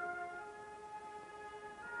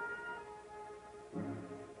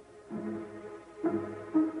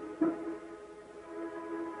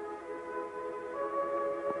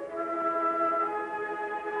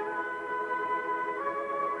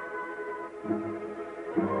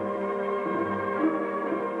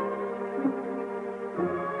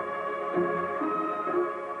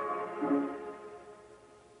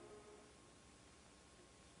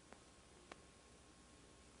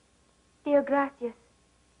 Dear, gracias.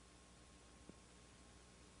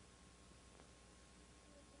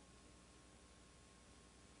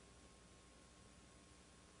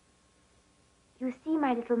 You see,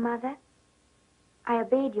 my little mother, I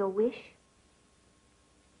obeyed your wish.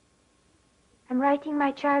 I'm writing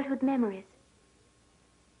my childhood memories.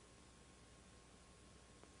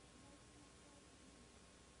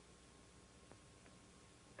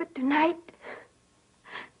 But tonight,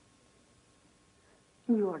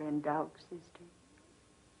 You are in doubt, sister.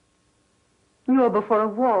 You are before a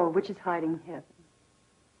wall which is hiding heaven.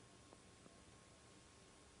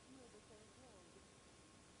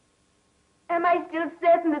 am I still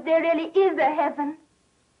certain that there really is a heaven?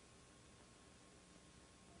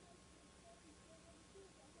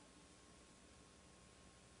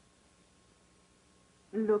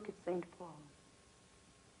 Look at St. Paul.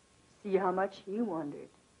 See how much he wandered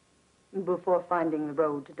before finding the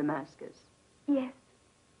road to Damascus. Yes.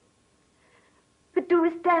 But to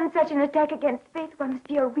withstand such an attack against faith, one must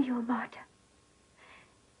be a real martyr.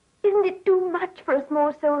 Isn't it too much for a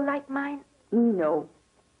small soul like mine? No.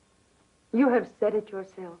 You have said it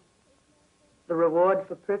yourself. The reward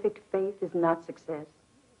for perfect faith is not success.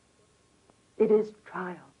 It is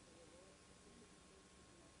trial.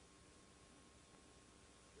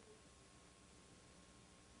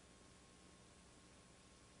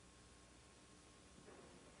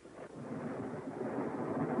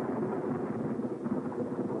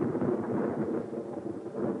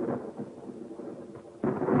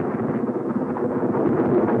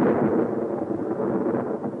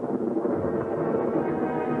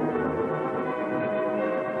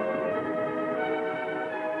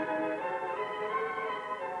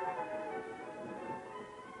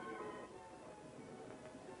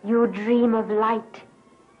 You dream of light.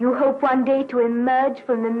 You hope one day to emerge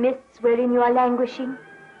from the mists wherein you are languishing.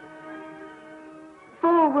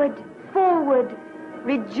 Forward, forward.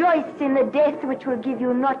 Rejoice in the death which will give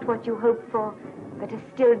you not what you hope for, but a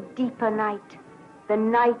still deeper night, the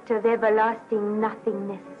night of everlasting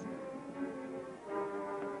nothingness.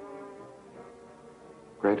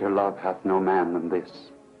 Greater love hath no man than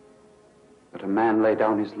this, that a man lay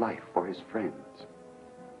down his life for his friends.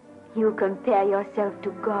 You compare yourself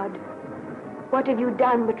to God. What have you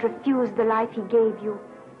done but refuse the life he gave you?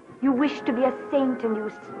 You wish to be a saint and you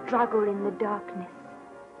struggle in the darkness.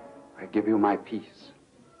 I give you my peace.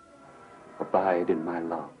 Abide in my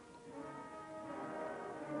love.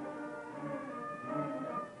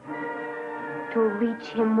 To reach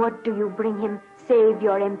him, what do you bring him save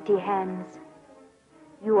your empty hands?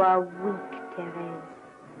 You are weak, Therese,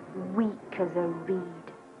 weak as a reed.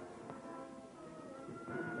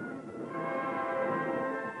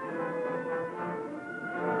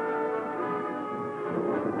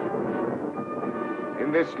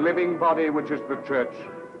 In this living body which is the church,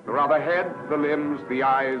 there are the head, the limbs, the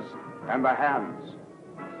eyes, and the hands.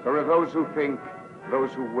 There are those who think,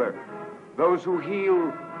 those who work, those who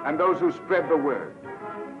heal, and those who spread the word.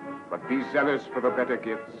 But be zealous for the better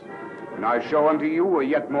gifts, and I show unto you a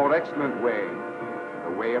yet more excellent way,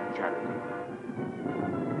 the way of charity.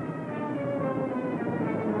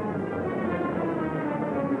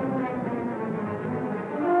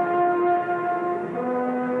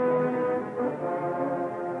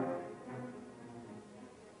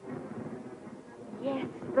 Yes,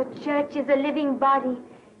 the church is a living body.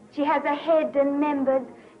 She has a head and members.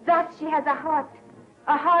 Thus she has a heart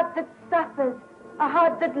that suffers, a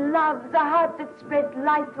heart that loves, a heart that spreads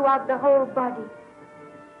life throughout the whole body.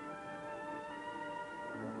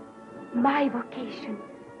 My vocation.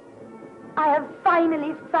 I have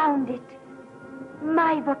finally found it.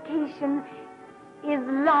 My vocation is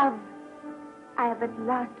love. I have at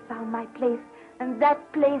last found my place, and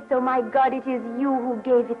that place, oh my God, it is you who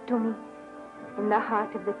gave it to me. In the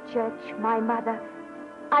heart of the church, my mother,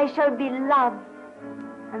 I shall be love,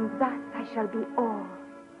 and thus I shall be all.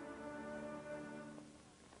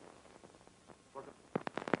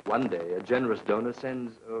 One day, a generous donor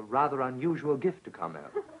sends a rather unusual gift to Carmel.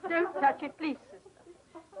 Don't touch it, please,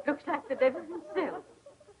 sister. Looks like the devil himself.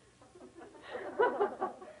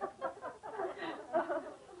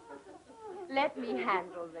 Let me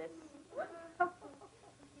handle this.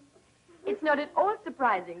 It's not at all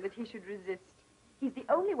surprising that he should resist. He's the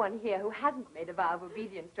only one here who hasn't made a vow of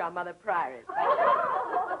obedience to our mother prioress.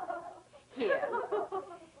 Here,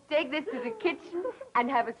 take this to the kitchen and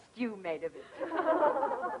have a stew made of it.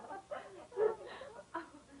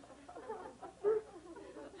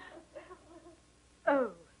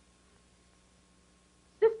 Oh,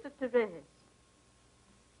 Sister Therese.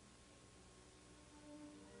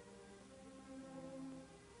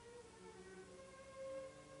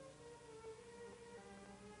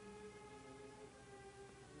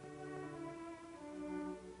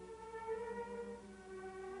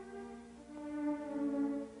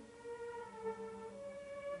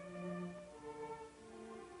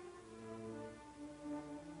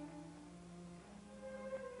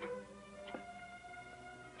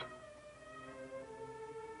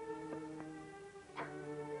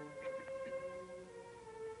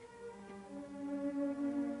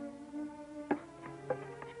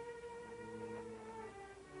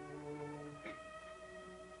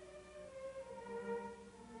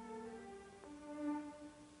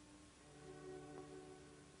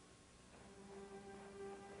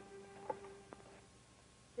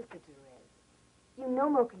 Sister Therese, you no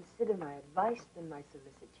more consider my advice than my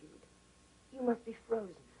solicitude. You must be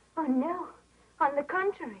frozen. Oh, no. On the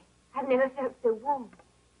contrary, I've never felt so warm.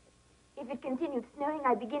 If it continued snowing,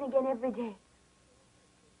 I'd begin again every day.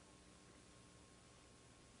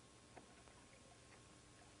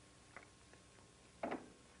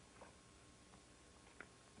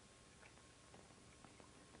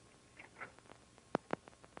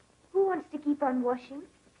 Who wants to keep on washing?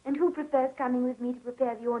 And who prefers coming with me to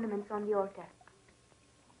prepare the ornaments on the altar?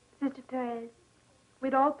 Sister Therese,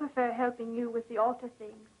 we'd all prefer helping you with the altar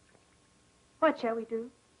things. What shall we do?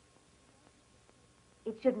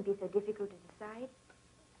 It shouldn't be so difficult to decide.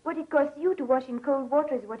 What it costs you to wash in cold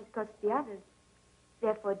water is what it costs the others.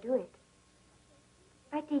 Therefore, do it.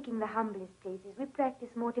 By taking the humblest places, we practice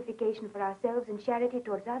mortification for ourselves and charity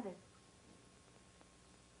towards others.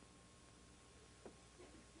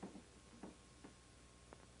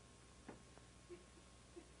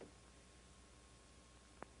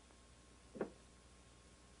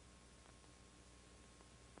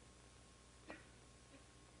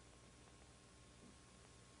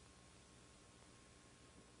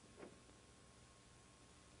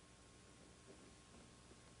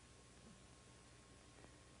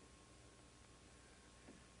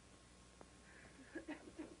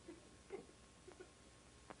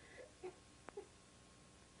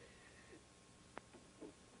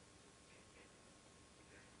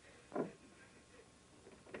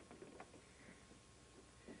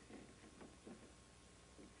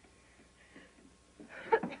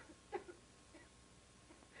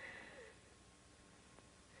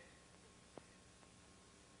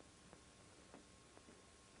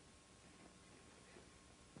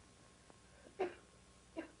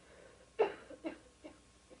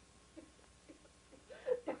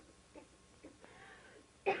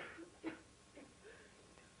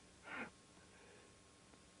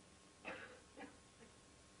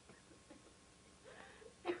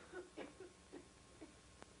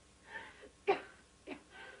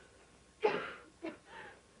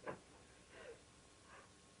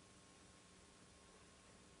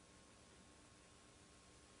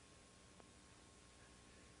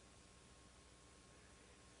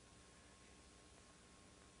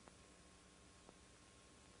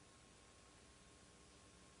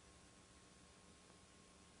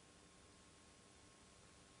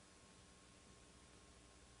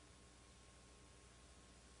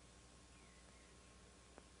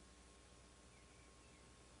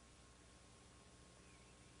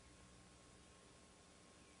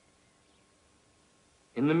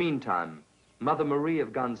 In the meantime, Mother Marie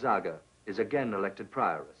of Gonzaga is again elected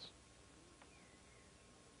prioress.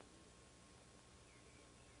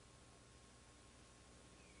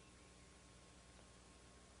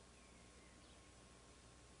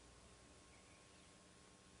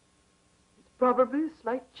 It's probably a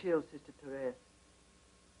slight chill, Sister Therese.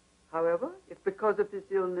 However, if because of this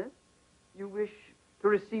illness you wish to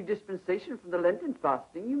receive dispensation from the Lenten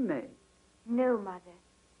fasting, you may. No, Mother.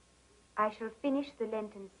 I shall finish the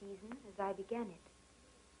Lenten season as I began it.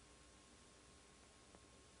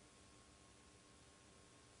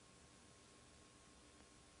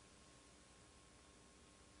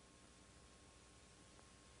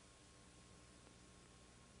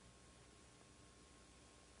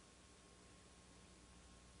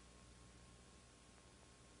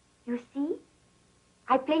 You see?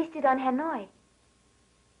 I placed it on Hanoi.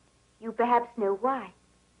 You perhaps know why.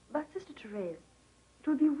 But, Sister Therese, it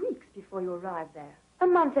will be weeks before you arrive there. A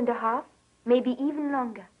month and a half, maybe even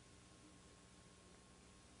longer.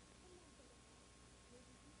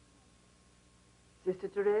 Sister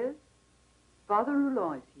Therese, Father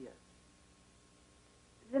Rouland is here.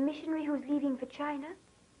 The missionary who's leaving for China?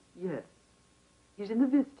 Yes. He's in the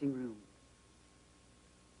visiting room.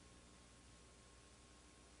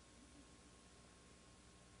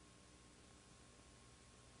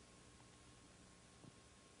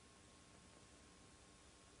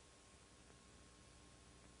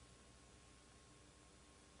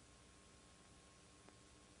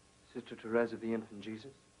 Sister Therese of the Infant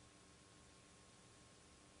Jesus?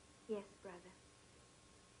 Yes, brother.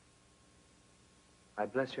 I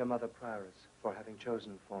bless your Mother Prioress for having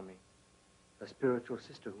chosen for me a spiritual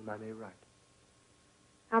sister whom I may write.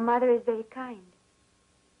 Our mother is very kind.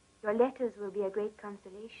 Your letters will be a great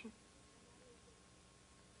consolation.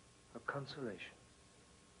 A consolation?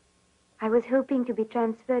 I was hoping to be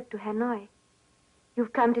transferred to Hanoi.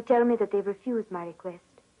 You've come to tell me that they've refused my request.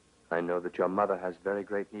 I know that your mother has very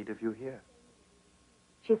great need of you here.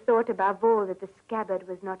 She thought above all that the scabbard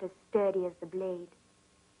was not as sturdy as the blade,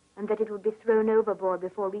 and that it would be thrown overboard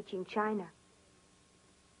before reaching China.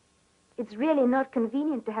 It's really not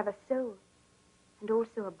convenient to have a soul, and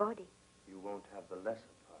also a body. You won't have the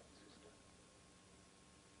lesser part, sister.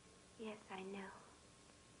 Yes, I know.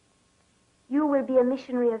 You will be a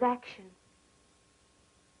missionary of action,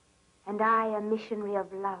 and I a missionary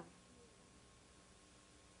of love.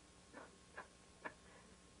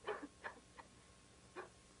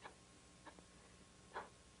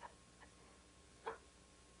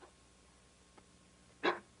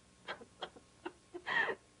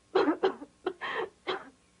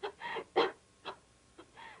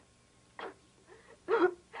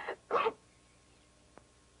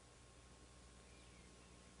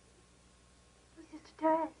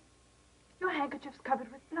 Therese, your handkerchief's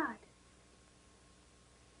covered with blood.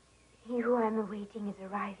 He who I'm awaiting is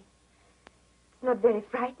arriving. It's not very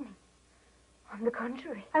frightening. On the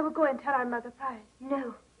contrary. I will go and tell our Mother Prioress.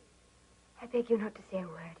 No. I beg you not to say a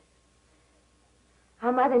word.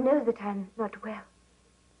 Our mother knows that I'm not well.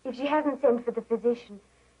 If she hasn't sent for the physician,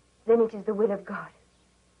 then it is the will of God.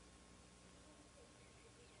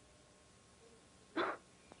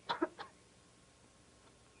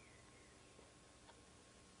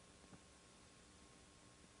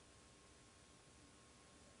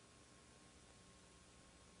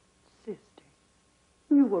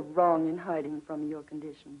 You were wrong in hiding from me your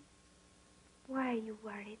condition. Why are you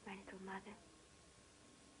worried, my little mother?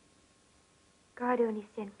 God only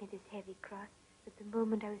sent me this heavy cross at the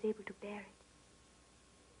moment I was able to bear it.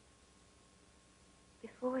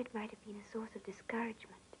 Before, it might have been a source of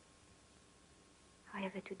discouragement.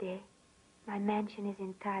 However, today, my mansion is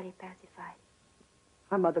entirely pacified.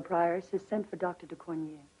 Our Mother Prioress has sent for Dr. de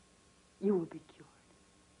Cornier. You will be cured.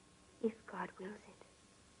 If God wills it.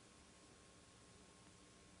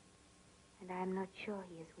 And I am not sure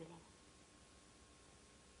he is willing.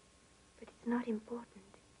 But it's not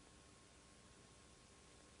important.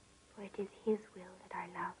 For it is his will that I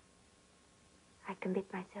love. I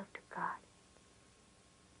commit myself to God.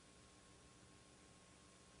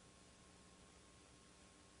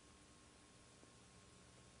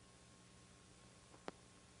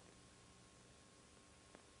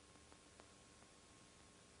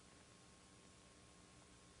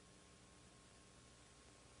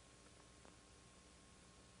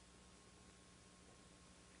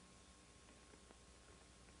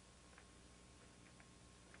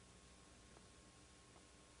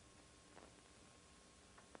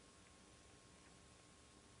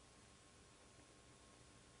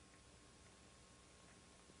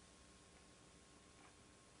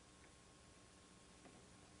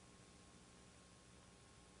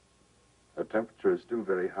 temperature is still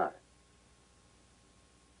very high.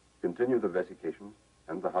 Continue the vesication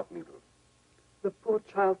and the hot needles. The poor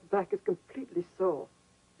child's back is completely sore.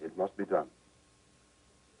 It must be done.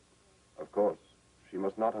 Of course, she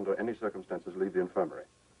must not under any circumstances leave the infirmary.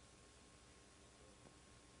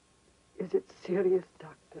 Is it serious,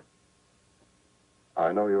 Doctor?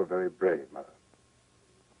 I know you're very brave, Mother.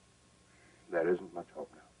 There isn't much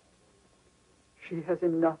hope now. She has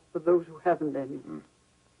enough for those who haven't any.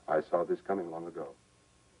 I saw this coming long ago.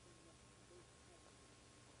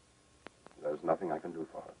 There's nothing I can do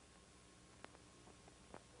for her.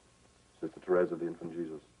 Sister Therese of the Infant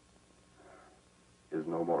Jesus is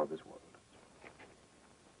no more of this world.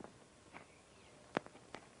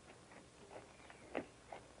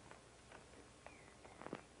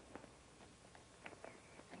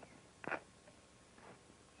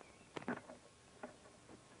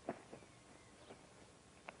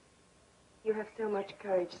 You have so much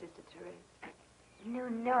courage, Sister Therese.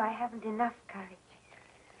 No, I haven't enough courage.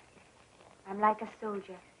 I'm like a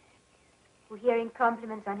soldier who, hearing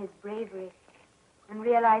compliments on his bravery and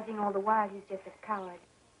realizing all the while he's just a coward,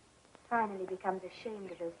 finally becomes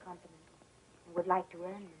ashamed of those compliments and would like to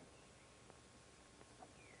earn them.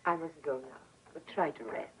 I must go now, but try to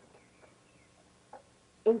rest.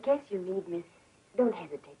 In case you need me, don't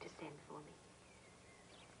hesitate to send for me.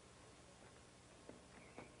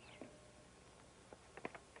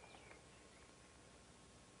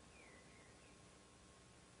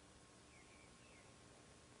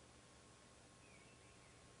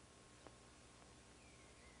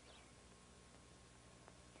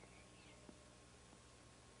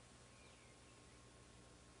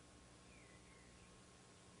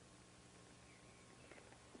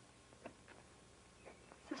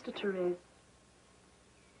 Sister Therese,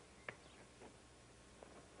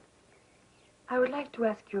 I would like to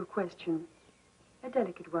ask you a question, a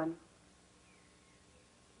delicate one.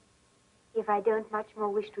 If I don't much more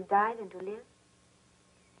wish to die than to live,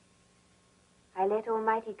 I let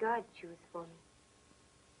Almighty God choose for me.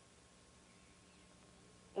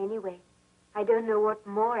 Anyway, I don't know what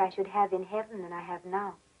more I should have in heaven than I have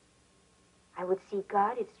now. I would see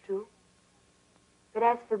God, it's true. But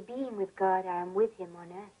as for being with God, I am with him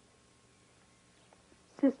on earth.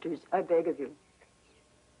 Sisters, I beg of you.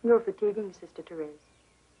 You're fatiguing Sister Therese.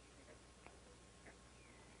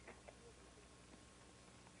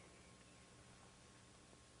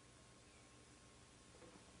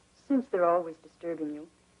 Since they're always disturbing you,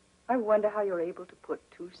 I wonder how you're able to put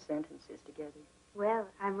two sentences together. Well,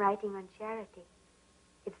 I'm writing on charity.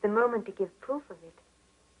 It's the moment to give proof of it.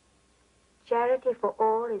 Charity for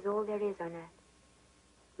all is all there is on earth.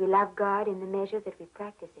 We love God in the measure that we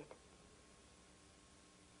practice it.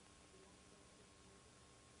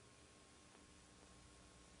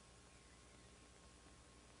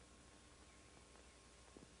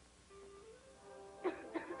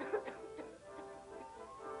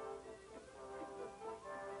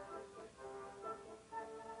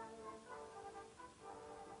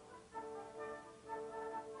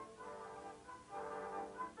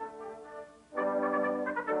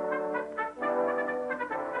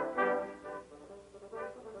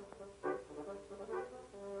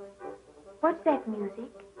 What's that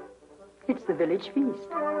music? It's the village feast.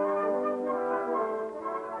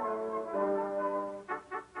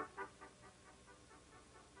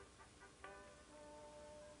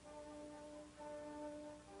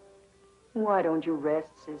 Why don't you rest,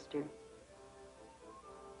 sister?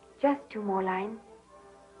 Just 2 more lines.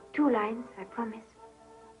 2 lines, I promise.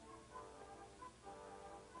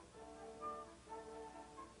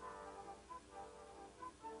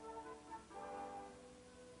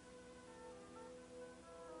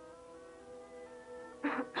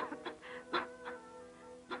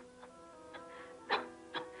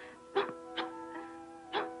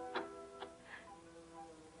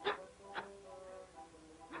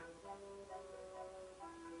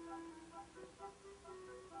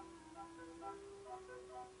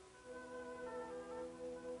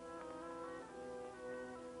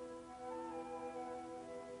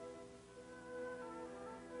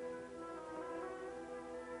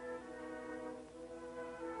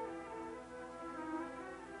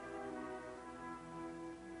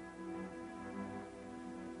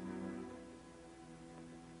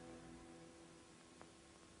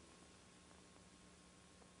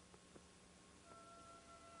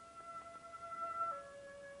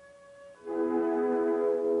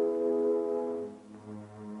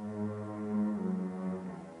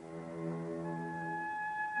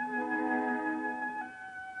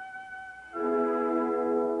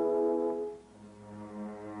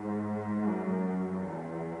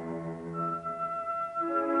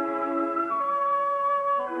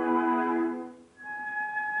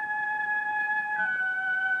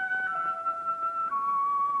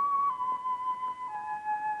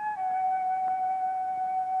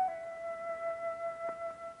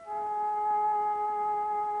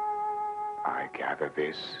 gather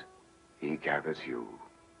this, he gathers you.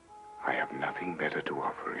 I have nothing better to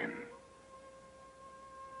offer him.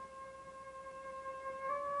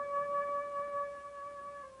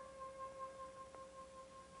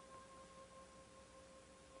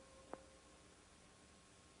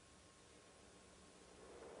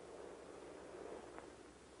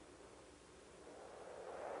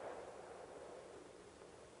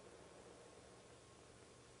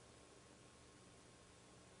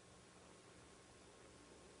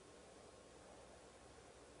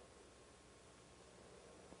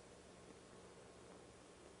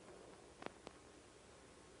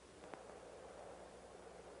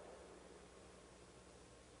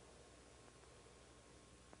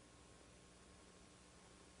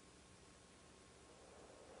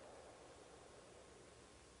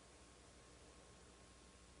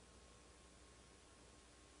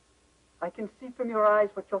 I can see from your eyes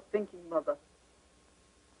what you're thinking, Mother.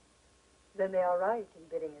 Then they are right in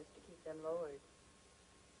bidding us to keep them lowered.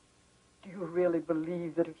 Do you really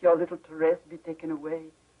believe that if your little Therese be taken away,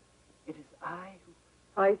 it is I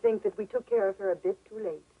who... I think that we took care of her a bit too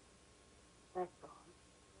late. That's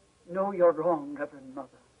all. No, you're wrong, Reverend Mother.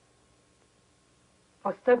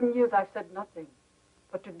 For 7 years I've said nothing,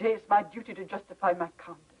 but today it's my duty to justify my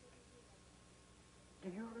conduct.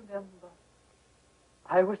 Do you remember?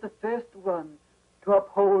 I was the first one to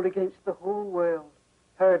uphold against the whole world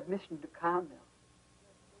her admission to Carmel.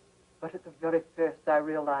 But at the very first I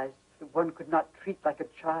realized that one could not treat like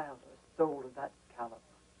a child a soul of that caliber.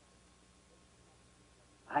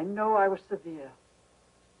 I know I was severe.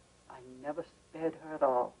 I never spared her at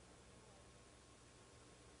all.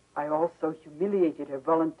 I also humiliated her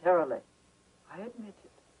voluntarily. I admit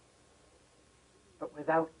it. But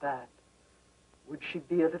without that, would she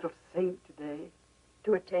be a little saint today?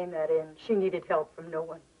 To attain that end, she needed help from no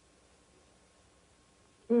one.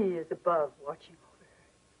 He is above watching over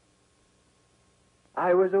her.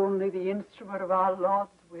 I was only the instrument of our Lord's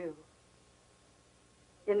will.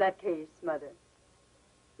 In that case, Mother,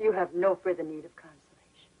 you have no further need of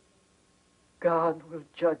consolation. God will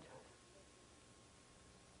judge us.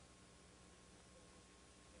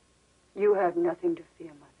 You have nothing to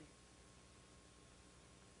fear, Mother.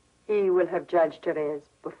 He will have judged Therese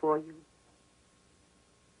before you.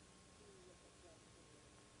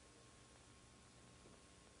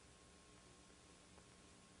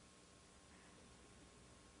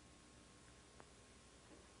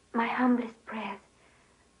 My humblest prayers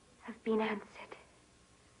have been answered.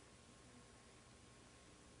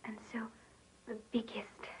 And so, the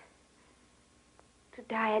biggest, to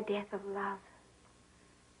die a death of love,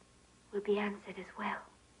 will be answered as well.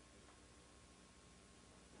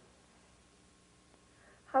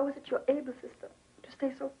 How is it you're able, sister, to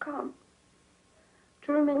stay so calm,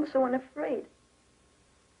 to remain so unafraid?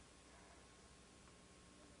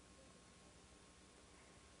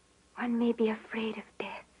 One may be afraid of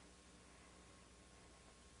death.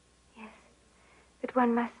 Yes, but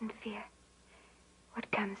one mustn't fear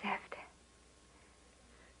what comes after.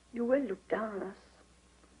 You will look down on us,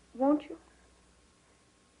 won't you?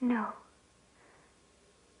 No.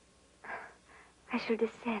 I shall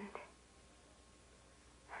descend.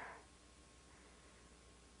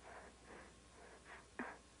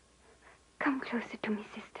 Come closer to me,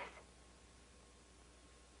 sisters.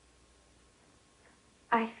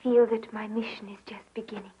 I feel that my mission is just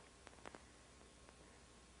beginning.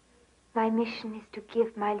 My mission is to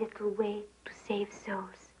give my little way to save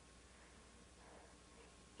souls.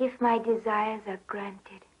 If my desires are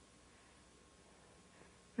granted,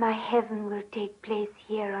 my heaven will take place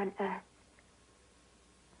here on earth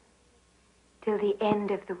till the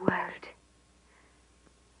end of the world.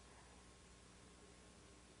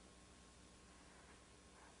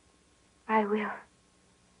 I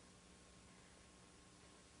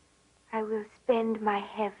will spend my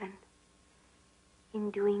heaven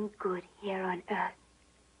in doing good here on earth.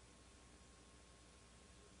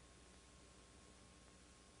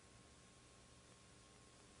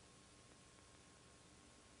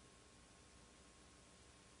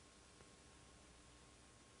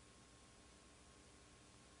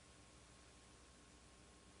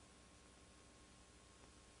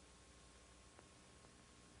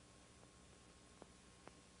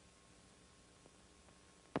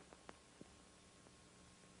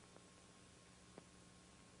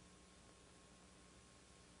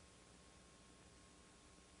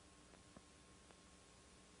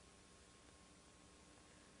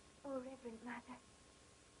 Oh, Reverend Mother,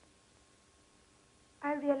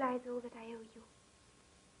 I realize all that I owe you.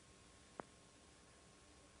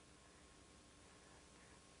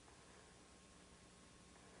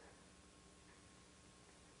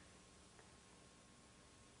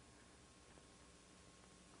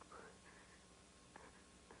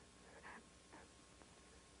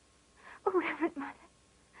 Oh, Reverend Mother,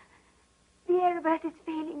 the air of earth is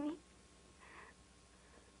failing me.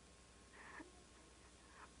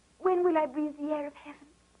 When will I breathe the air of heaven?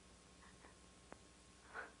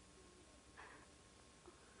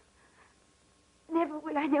 Never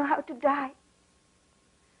will I know how to die.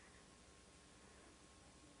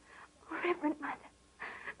 Oh, Reverend Mother,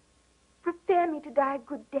 prepare me to die a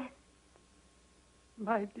good death.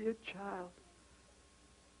 My dear child,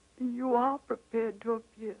 you are prepared to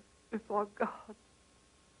appear before God.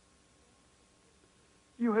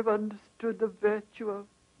 You have understood the virtue of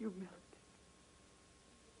humility.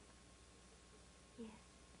 Yes,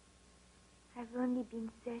 I've only been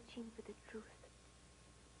searching for the truth.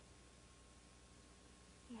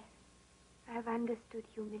 Yes, I've understood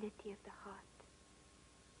humility of the heart,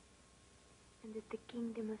 and that the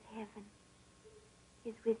kingdom of heaven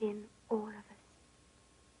is within all of us.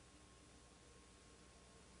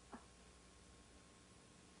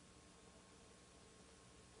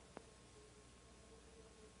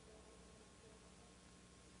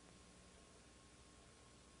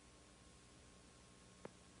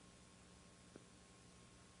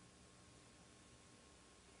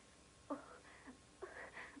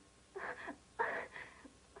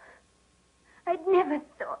 I'd never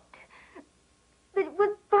thought that it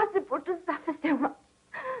was possible to suffer so much.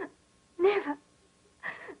 Never.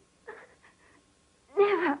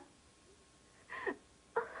 Never.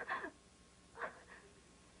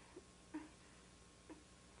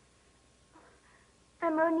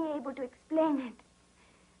 I'm only able to explain it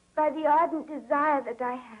by the ardent desire that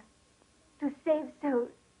I have to save souls.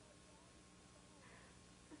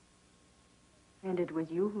 And it was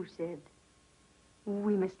you who said,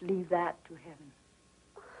 we must leave that to heaven.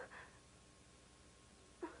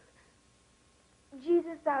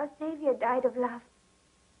 Jesus, our Savior, died of love.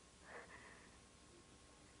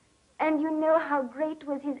 And you know how great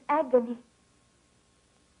was his agony.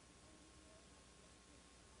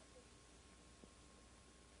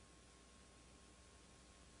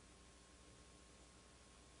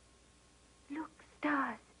 Look,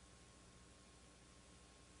 stars.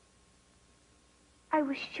 I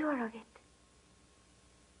was sure of it.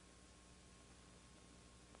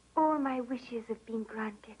 All my wishes have been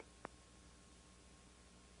granted.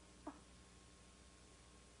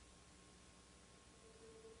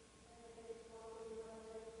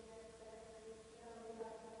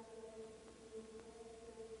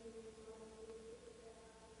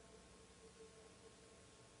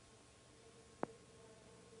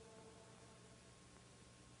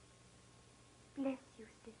 Bless you,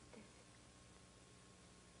 sisters.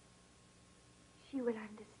 She will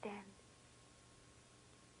understand.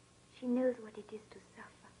 She knows what it is to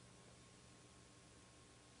suffer,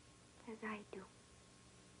 as I do.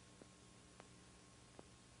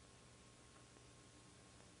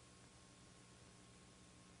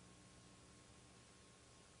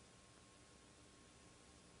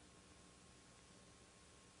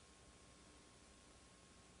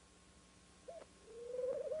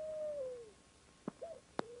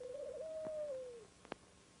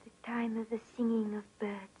 The time of the singing of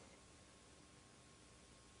birds.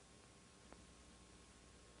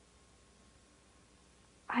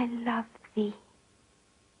 I love thee.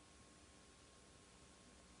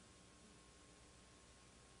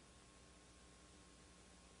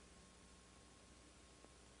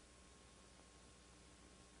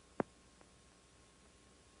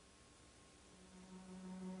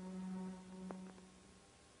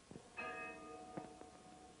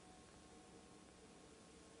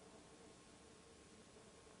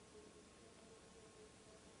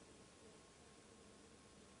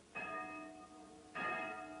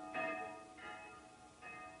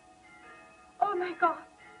 Oh, my God.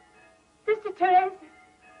 Sister Therese.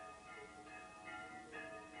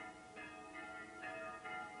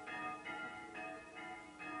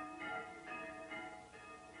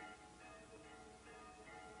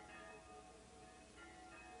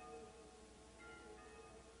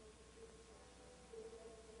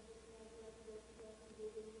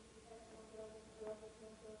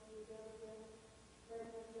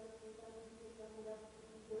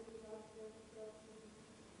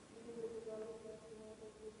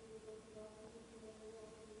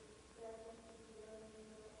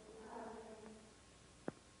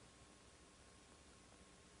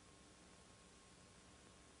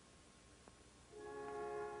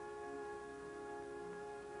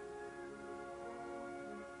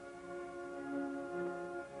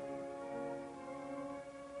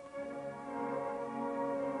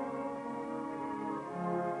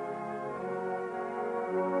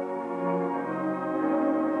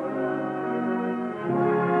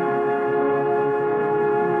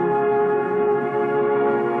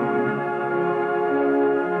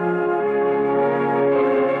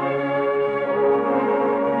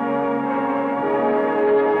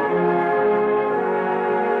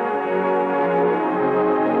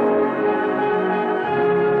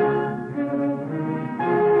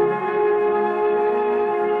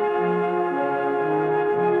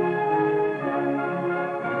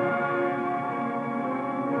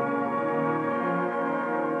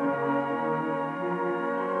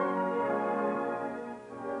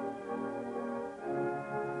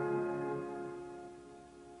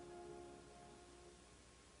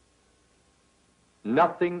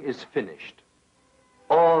 Nothing is finished.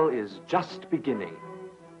 All is just beginning.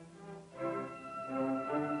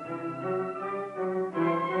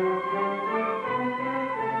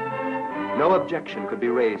 No objection could be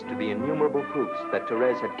raised to the innumerable proofs that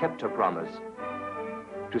Therese had kept her promise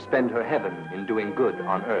to spend her heaven in doing good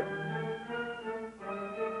on earth.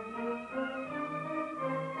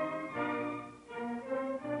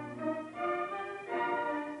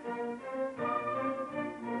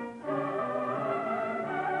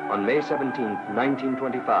 On May 17,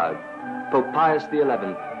 1925, Pope Pius XI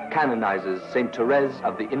canonizes St. Therese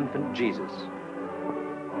of the Infant Jesus.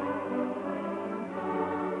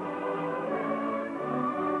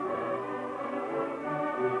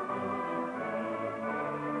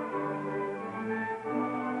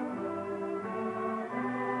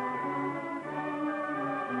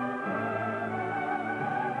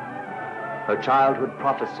 Her childhood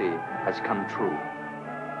prophecy has come true.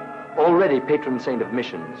 Already patron saint of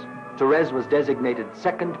missions, Therese was designated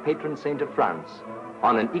second patron saint of France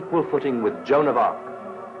on an equal footing with Joan of Arc.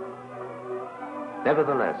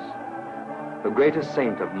 Nevertheless, the greatest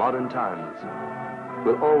saint of modern times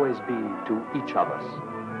will always be to each of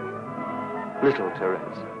us little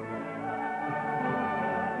Therese.